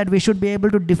such a way that we should be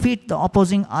able to defeat the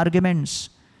opposing arguments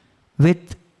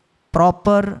with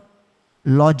proper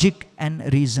logic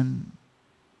and reason.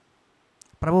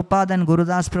 Prabhupada and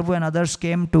Gurudas Prabhu and others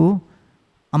came to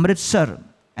Amritsar,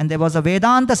 and there was a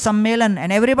Vedanta Sammelan,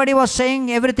 and everybody was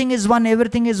saying everything is one,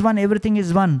 everything is one, everything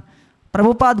is one.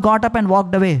 Prabhupada got up and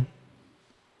walked away.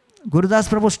 Gurudas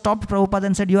Prabhu stopped Prabhupada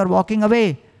and said, "You are walking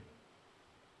away.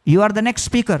 You are the next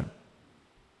speaker."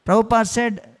 Prabhupada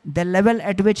said, "The level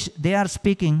at which they are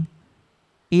speaking,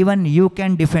 even you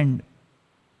can defend.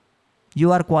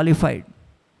 You are qualified."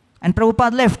 And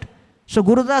Prabhupada left. So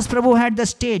Gurudas Prabhu had the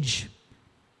stage.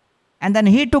 And then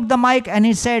he took the mic and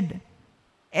he said,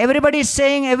 "Everybody is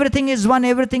saying everything is one,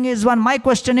 everything is one. My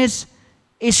question is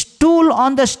stool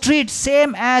on the street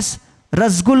same as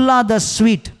Rasgulla the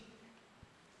sweet?"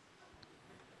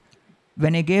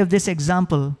 When he gave this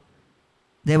example,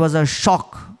 there was a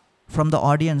shock from the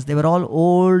audience. They were all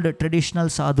old traditional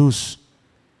sadhus.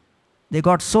 They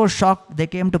got so shocked, they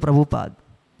came to Prabhupada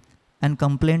and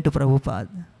complained to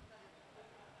Prabhupada.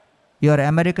 "Your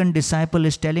American disciple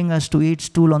is telling us to eat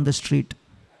stool on the street."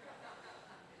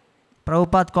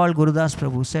 Prabhupada called Gurudas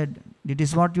Prabhu, said, "It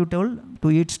is what you told, to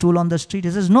eat stool on the street?"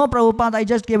 He says, "No, Prabhupada, I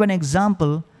just gave an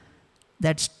example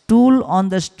that stool on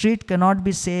the street cannot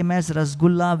be same as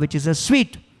Rasgulla, which is a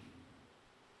sweet.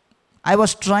 I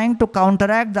was trying to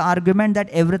counteract the argument that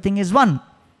everything is one.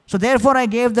 So therefore I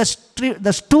gave the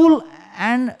stool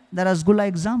and the Rasgulla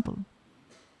example."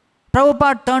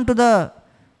 Prabhupada turned to the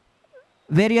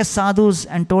various sadhus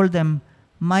and told them,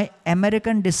 "My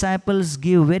American disciples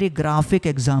give very graphic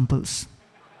examples.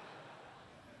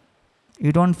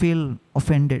 You don't feel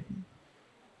offended.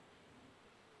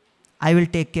 I will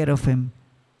take care of him."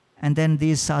 And then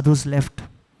these sadhus left.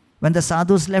 When the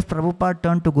sadhus left, Prabhupada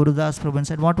turned to Gurudas Prabhu and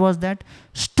said, "What was that?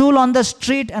 Stool on the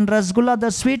street and Rasgulla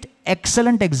the sweet?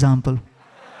 Excellent example."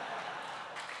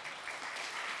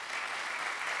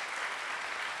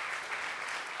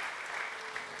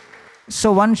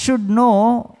 So one should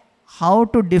know how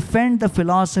to defend the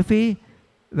philosophy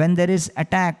when there is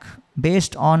attack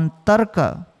based on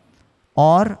tarka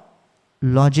or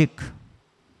logic.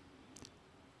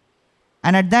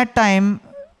 And at that time,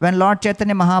 when Lord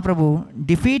Chaitanya Mahaprabhu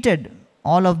defeated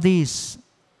all of these,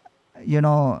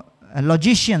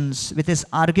 logicians with his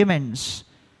arguments,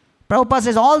 Prabhupada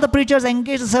says all the preachers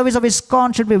engaged in the service of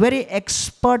ISKCON should be very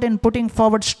expert in putting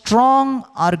forward strong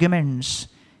arguments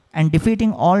and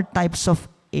defeating all types of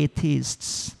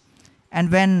atheists.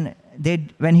 And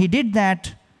when he did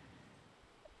that,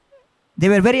 they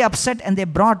were very upset and they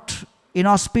brought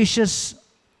inauspicious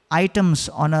items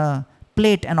on a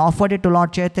plate and offered it to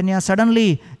Lord Chaitanya.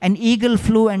 Suddenly, an eagle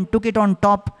flew and took it on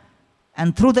top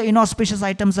and threw the inauspicious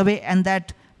items away, and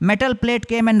that metal plate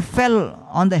came and fell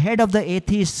on the head of the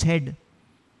atheist's head.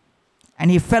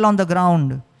 And he fell on the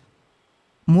ground,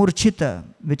 murchita,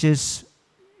 which is,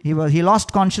 he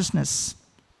lost consciousness.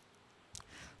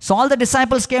 So all the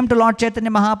disciples came to Lord Chaitanya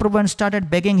Mahaprabhu and started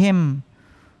begging him,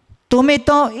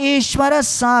 "Tumito Ishvara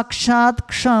Sakshat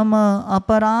Kshama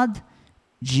Aparad,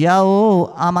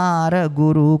 Jyao Amara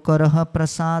Guru Karah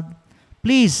Prasad."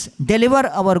 Please deliver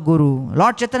our Guru.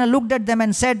 Lord Chaitanya looked at them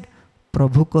and said,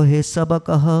 "Prabhu kohe sab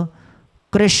kah,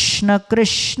 Krishna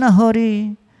Krishna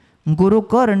Hari, Guru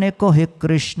karne kohe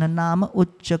Krishna Nam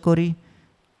Uchcha Kori."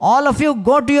 All of you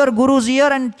go to your Guru's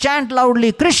ear and chant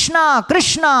loudly, "Krishna,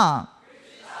 Krishna."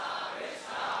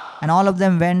 And all of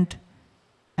them went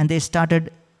and they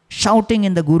started shouting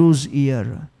in the Guru's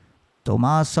ear,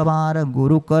 Toma savar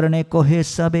guru karne ko he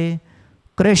sabe,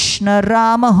 Krishna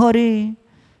Rama Hari,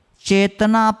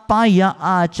 Chetana paya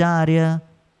Acharya,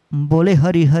 bole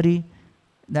Hari Hari.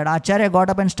 That Acharya got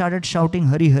up and started shouting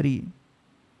Hari Hari.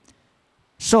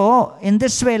 So, in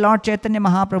this way, Lord Chaitanya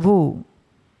Mahaprabhu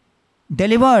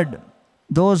delivered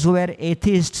those who were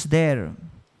atheists there.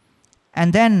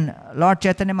 And then Lord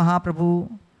Chaitanya Mahaprabhu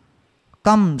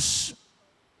comes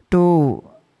to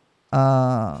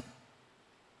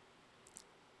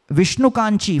Vishnu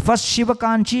Kanchi, first Shiva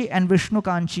Kanchi and Vishnu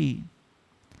Kanchi.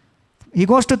 He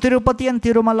goes to Tirupati and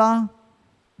Tirumala,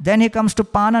 then he comes to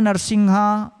Pana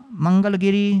Narsingha,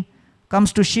 Mangalgiri,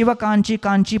 comes to Shiva Kanchi,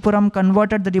 Kanchipuram,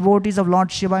 converted the devotees of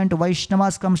Lord Shiva into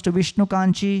Vaishnavas, comes to Vishnu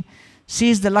Kanchi,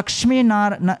 sees the Lakshmi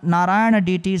Narayana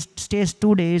deities, stays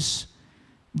 2 days,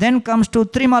 then comes to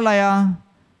Trimalaya,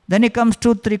 then he comes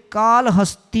to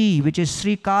Trikalahasti, which is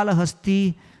Sri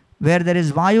Kalahasti, where there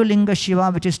is Vayulinga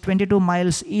Shiva, which is 22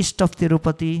 miles east of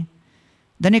Tirupati.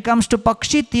 Then he comes to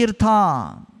Pakshi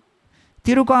Tirtha,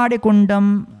 Tirukadi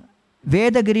Kundam,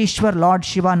 Vedagirishwar Lord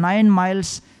Shiva, 9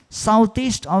 miles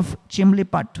southeast of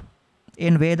Chimlipat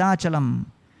in Vedachalam.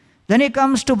 Then he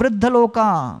comes to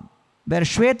Vriddhaloka, where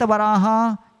Shweta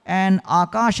Varaha and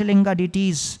Akashalinga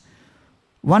deities,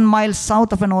 1 mile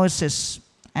south of an oasis.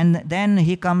 And then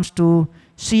he comes to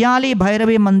Siyali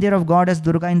Bhairavi Mandir of Goddess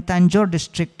Durga in Tanjore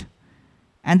district.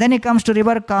 And then he comes to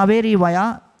river Kaveri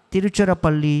via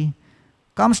Tiruchirappalli.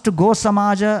 Comes to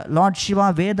Gosamaja, Lord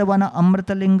Shiva, Vedavana,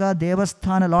 Amritalinga,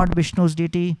 Devasthana, Lord Vishnu's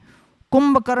deity.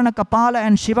 Kumbhakarna, Kapala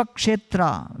and Shiva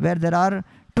Kshetra, where there are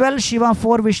 12 Shiva,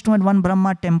 4 Vishnu and 1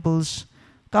 Brahma temples.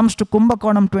 Comes to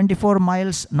Kumbhakonam, 24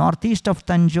 miles northeast of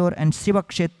Tanjore and Shiva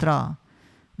Kshetra.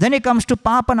 Then he comes to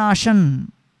Papanashan,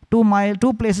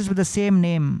 2 places with the same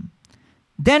name.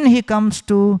 Then he comes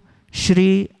to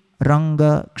Sri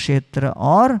Ranga Kshetra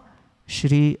or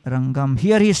Sri Rangam.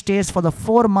 Here he stays for the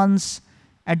 4 months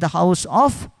at the house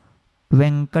of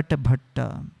Venkata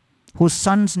Bhatta, whose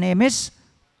son's name is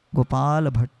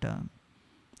Gopal Bhatta.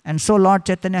 And so Lord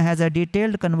Chaitanya has a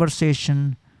detailed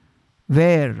conversation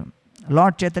where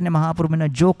Lord Chaitanya Mahaprabhu in a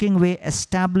joking way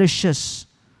establishes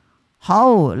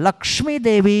how Lakshmi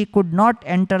Devi could not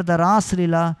enter the Ras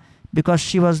Leela because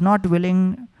she was not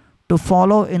willing to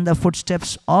follow in the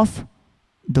footsteps of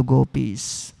the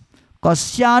gopis.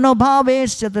 Kasyano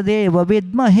bhavesya tadeva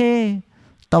vidmahe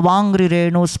tavangri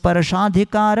renu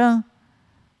sparashadhikara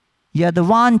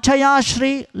yadvanchaya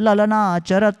shri lalana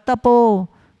charatapo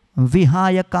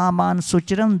vihaya kaman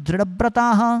suchiram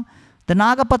dridabrataha. The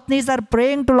Nagapatnis are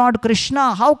praying to Lord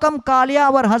Krishna, how come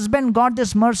Kaliya, our husband, got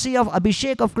this mercy of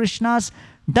Abhishek of Krishna's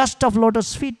dust of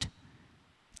lotus feet?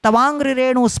 Tavangri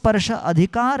renu sparsha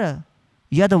adhikara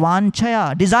yad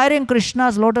vanchaya, desiring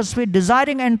Krishna's lotus feet,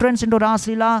 desiring entrance into Ras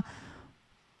Leela.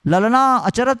 Lalana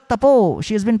acharat tapo,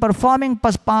 she has been performing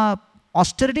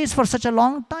austerities for such a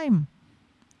long time.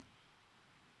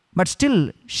 But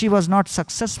still, she was not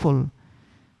successful.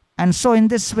 And so in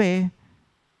this way,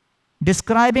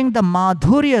 describing the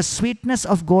madhurya, sweetness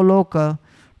of Goloka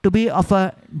to be of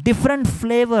a different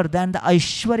flavor than the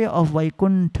Aishwarya of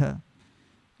Vaikuntha,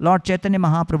 Lord Chaitanya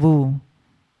Mahaprabhu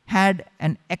had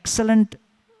an excellent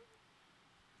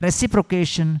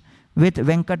reciprocation with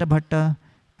Venkata Bhatta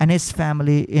and his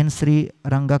family in Sri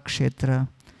Ranga Kshetra.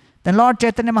 Then Lord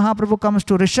Chaitanya Mahaprabhu comes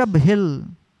to Rishabh Hill,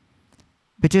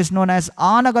 which is known as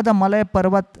Anagada Malay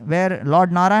Parvat, where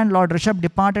Lord Narayan, Lord Rishabh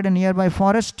departed in nearby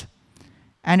forest.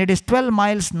 And it is 12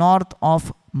 miles north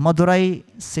of Madurai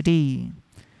city.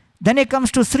 Then he comes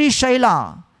to Sri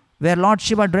Shaila, where Lord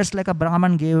Shiva dressed like a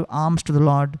Brahman gave alms to the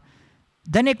Lord.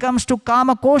 Then he comes to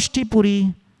Kamakoshti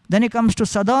Puri. Then he comes to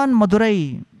southern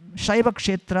Madurai, Shaiva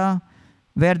Kshetra,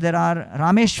 where there are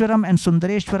Rameshwaram and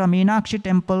Sundareshwara Meenakshi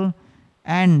temple,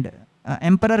 and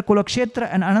Emperor Kulakshetra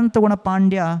and Anantaguna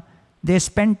Pandya. They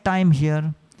spent time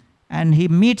here. And he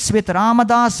meets with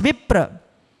Ramadas Vipra,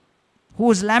 who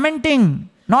is lamenting,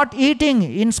 not eating,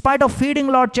 in spite of feeding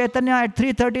Lord Chaitanya at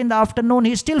 3:30 in the afternoon.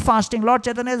 He is still fasting. Lord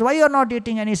Chaitanya says, why you are not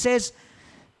eating? And he says,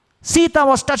 Sita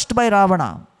was touched by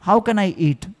Ravana. How can I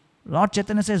eat? Lord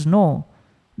Chaitanya says, no.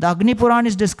 The Agni Puran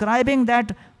is describing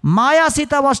that Maya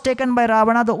Sita was taken by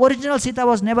Ravana. The original Sita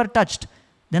was never touched.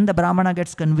 Then the Brahmana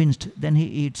gets convinced. Then he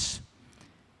eats.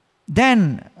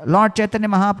 Then Lord Chaitanya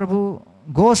Mahaprabhu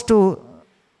goes to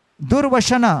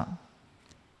Durvashana,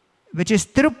 which is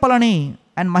Tirupalani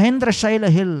and Mahendra Shaila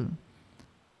hill.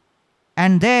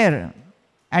 And there,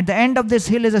 at the end of this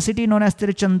hill is a city known as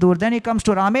Tiruchandur. Then he comes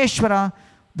to Rameshwara,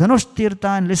 Dhanush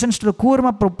Tirtha, and listens to the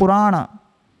Kurma Purana.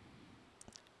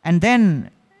 And then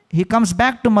he comes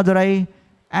back to Madurai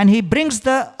and he brings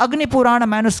the Agni Purana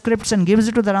manuscripts and gives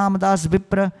it to the Ramadas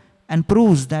Vipra and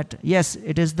proves that yes,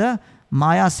 it is the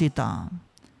Maya Sita.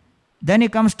 Then he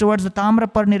comes towards the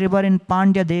Tamraparni river in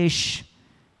Pandya Desh.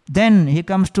 Then he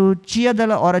comes to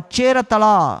Chiyadala or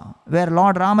Cheratala, where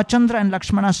Lord Ramachandra and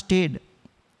Lakshmana stayed.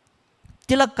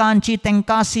 Tilakkanchi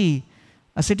Tenkasi,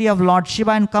 a city of Lord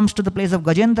Shiva, and comes to the place of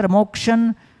Gajendra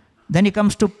Mokshan. Then he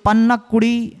comes to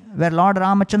Pannakudi, where Lord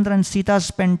Ramachandra and Sita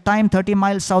spent time 30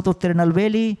 miles south of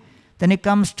Tirunelveli. Then he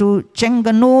comes to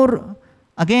Chenganur,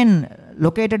 again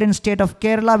located in state of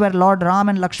Kerala, where Lord Ram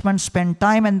and Lakshman spent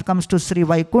time, and comes to Sri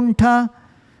Vaikuntha,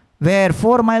 where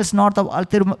 4 miles north of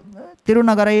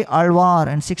Tirunagarai Alvar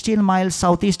and 16 miles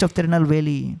southeast of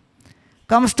Tirunelveli.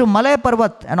 Comes to Malay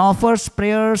Parvat and offers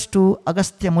prayers to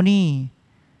Agastya Muni.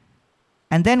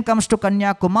 And then comes to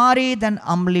Kanyakumari, then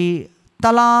Amli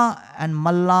Tala and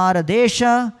Mallara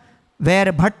Desha, where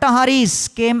Bhattaharis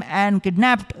came and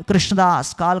kidnapped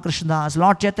Krishnadas, Kal Krishnadas.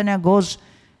 Lord Chaitanya goes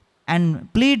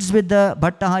and pleads with the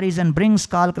Bhattaharis and brings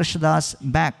Kal Krishnadas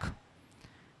back.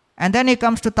 And then he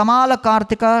comes to Tamala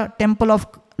Kartika, temple of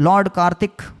Lord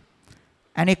Kartik.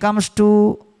 And he comes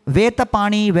to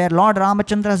Vetapani, where Lord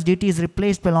Ramachandra's deity is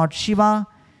replaced by Lord Shiva.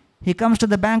 He comes to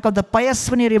the bank of the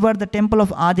Payaswini river, the temple of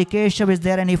Adikeshav is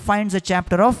there, and he finds a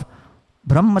chapter of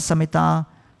Brahma Samhita.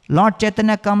 Lord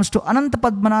Chaitanya comes to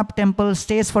Anantapadmanabh temple,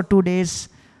 stays for 2 days,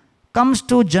 comes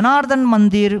to Janardhan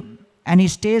Mandir, and he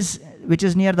stays, which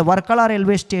is near the Varkala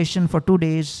railway station, for 2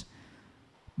 days.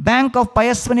 Bank of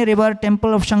Payaswini river,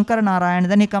 temple of Shankara Narayan.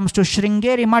 Then he comes to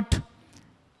Sringeri Mutt,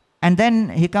 and then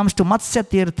he comes to Matsya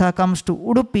Tirtha, comes to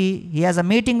Udupi. He has a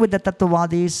meeting with the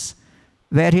Tattvavadis,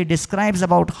 where he describes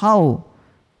about how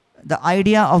the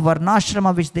idea of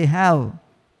Varnashrama which they have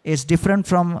is different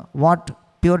from what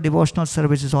pure devotional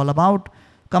service is all about.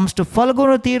 Comes to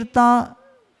Falgunu Tirtha,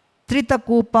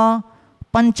 Tritakupa,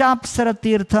 Panchapsara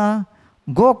Tirtha,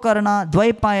 Gokarna,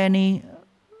 Dvaipayani,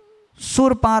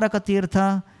 Surparaka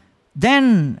Tirtha.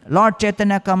 Then Lord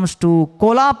Chaitanya comes to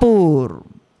Kolhapur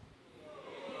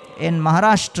in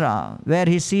Maharashtra, where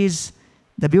he sees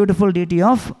the beautiful deity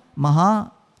of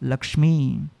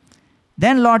Mahalakshmi.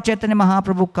 Then Lord Chaitanya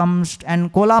Mahaprabhu comes,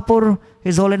 and Kolhapur,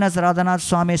 His Holiness Radhanath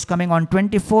Swami is coming on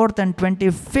 24th and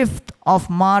 25th of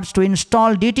March to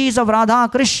install deities of Radha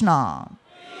Krishna.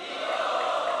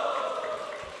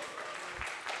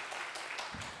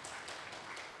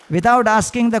 Without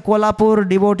asking the Kolhapur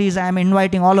devotees, I am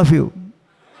inviting all of you.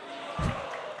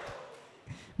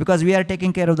 Because we are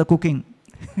taking care of the cooking.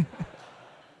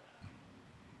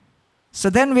 So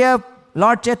then we have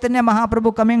Lord Chaitanya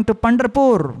Mahaprabhu coming to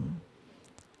Pandharpur.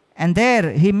 And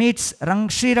there he meets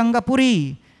Sri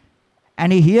Rangapuri,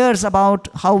 and he hears about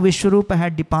how Vishwarupa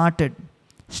had departed.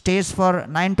 Stays for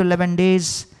 9 to 11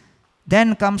 days.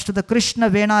 Then comes to the Krishna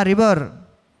Vena river,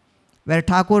 where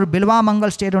Thakur Bilva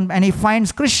Mangal stayed on, and he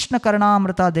finds Krishna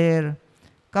Karanamrita there.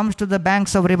 Comes to the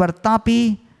banks of river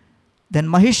Tapi, then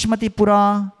Mahishmati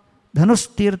Pura, Dhanus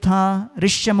Tirtha,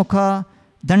 Rishyamukha,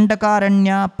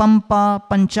 Dandakaranya, Pampa,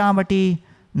 Panchavati,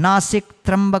 Nasik,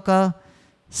 Trambaka,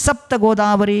 Sapta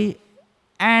Godavari,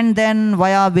 and then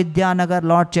via Vidyanagar,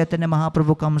 Lord Chaitanya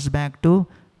Mahaprabhu comes back to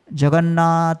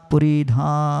Jagannath Puri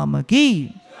Dham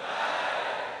Ki.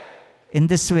 In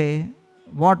this way,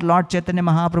 what Lord Chaitanya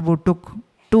Mahaprabhu took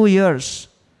 2 years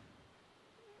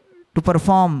to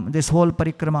perform this whole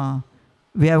parikrama,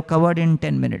 we have covered in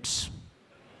 10 minutes.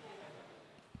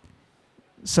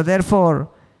 So therefore,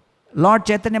 Lord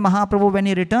Chaitanya Mahaprabhu, when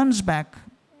he returns back,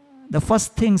 the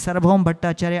first thing Sarvabhauma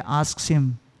Bhattacharya asks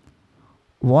him,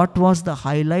 what was the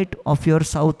highlight of your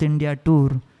South India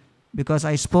tour? Because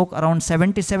I spoke around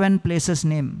 77 places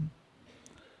name.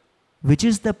 Which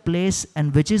is the place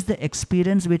and which is the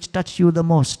experience which touched you the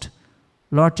most?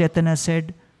 Lord Chaitanya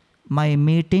said, my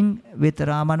meeting with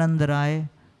Ramananda Rai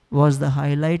was the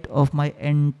highlight of my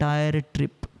entire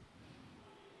trip.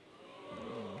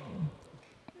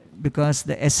 Because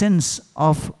the essence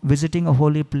of visiting a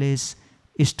holy place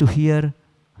is to hear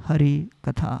Hari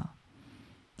Katha.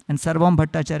 And Sarvabhauma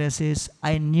Bhattacharya says,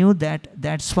 I knew that,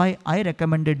 that's why I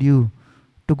recommended you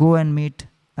to go and meet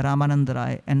Ramananda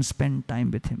Rai and spend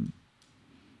time with him.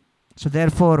 So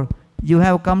therefore, you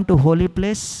have come to holy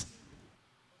place,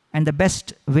 and the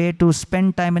best way to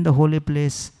spend time in the holy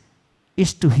place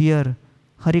is to hear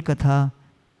Hari Katha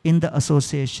in the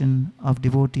association of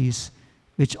devotees,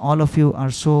 which all of you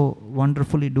are so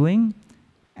wonderfully doing.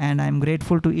 And I am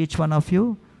grateful to each one of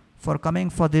you for coming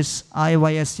for this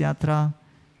IYS Yatra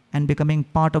and becoming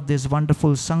part of this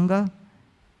wonderful Sangha.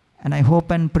 And I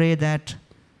hope and pray that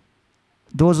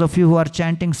those of you who are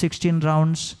chanting 16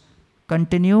 rounds,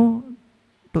 continue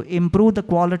to improve the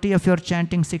quality of your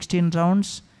chanting 16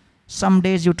 rounds. Some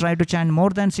days you try to chant more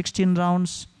than 16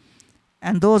 rounds.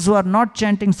 And those who are not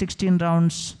chanting 16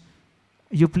 rounds,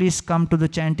 you please come to the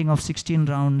chanting of 16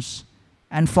 rounds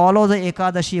and follow the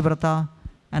Ekadashi Vrata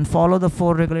and follow the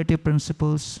 4 regulative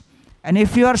principles. And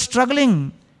if you are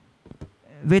struggling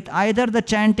with either the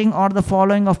chanting or the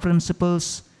following of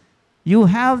principles, you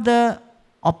have the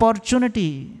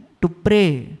opportunity to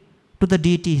pray to the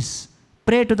deities,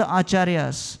 pray to the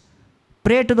acharyas,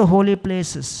 pray to the holy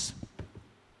places.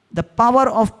 The power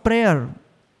of prayer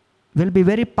will be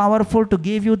very powerful to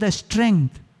give you the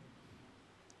strength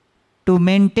to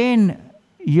maintain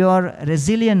your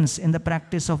resilience in the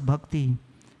practice of bhakti.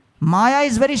 Maya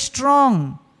is very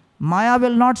strong. Maya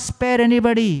will not spare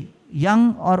anybody,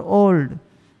 young or old.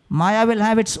 Maya will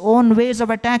have its own ways of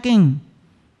attacking.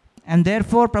 And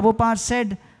therefore, Prabhupada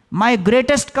said, my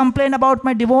greatest complaint about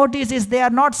my devotees is they are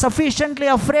not sufficiently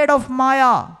afraid of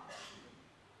Maya.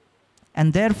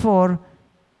 And therefore,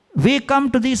 we come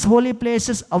to these holy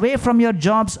places away from your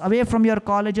jobs, away from your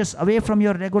colleges, away from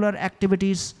your regular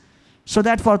activities, so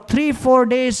that for 3-4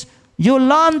 days, you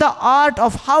learn the art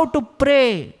of how to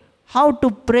pray, how to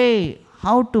pray,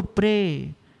 how to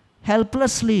pray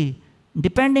helplessly,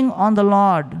 depending on the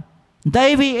Lord.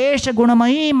 Daivi esha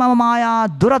gunamayi mama maya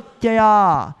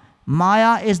duratyaya.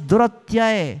 Maya is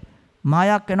duratyaya.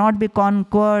 Maya cannot be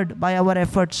conquered by our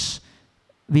efforts.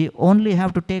 We only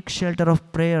have to take shelter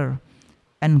of prayer.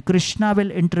 And Krishna will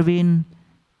intervene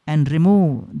and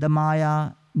remove the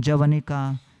Maya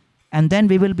Javanika. And then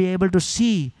we will be able to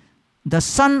see the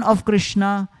Son of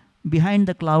Krishna behind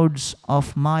the clouds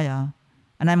of Maya.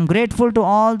 And I'm grateful to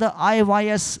all the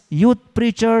IYS youth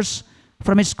preachers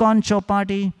from ISKCON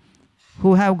Chowpatty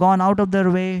who have gone out of their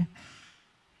way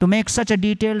to make such a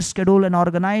detailed schedule and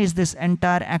organize this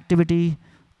entire activity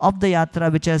of the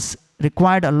Yatra, which has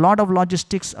required a lot of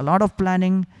logistics, a lot of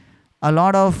planning, a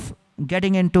lot of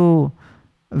getting into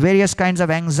various kinds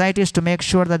of anxieties to make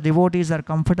sure that devotees are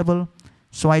comfortable.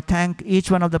 So I thank each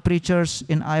one of the preachers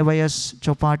in IYS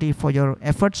Chowpatty for your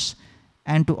efforts,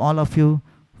 and to all of you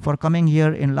for coming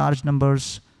here in large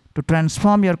numbers to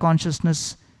transform your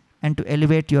consciousness and to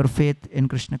elevate your faith in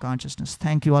Krishna consciousness.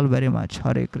 Thank you all very much.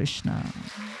 Hare Krishna.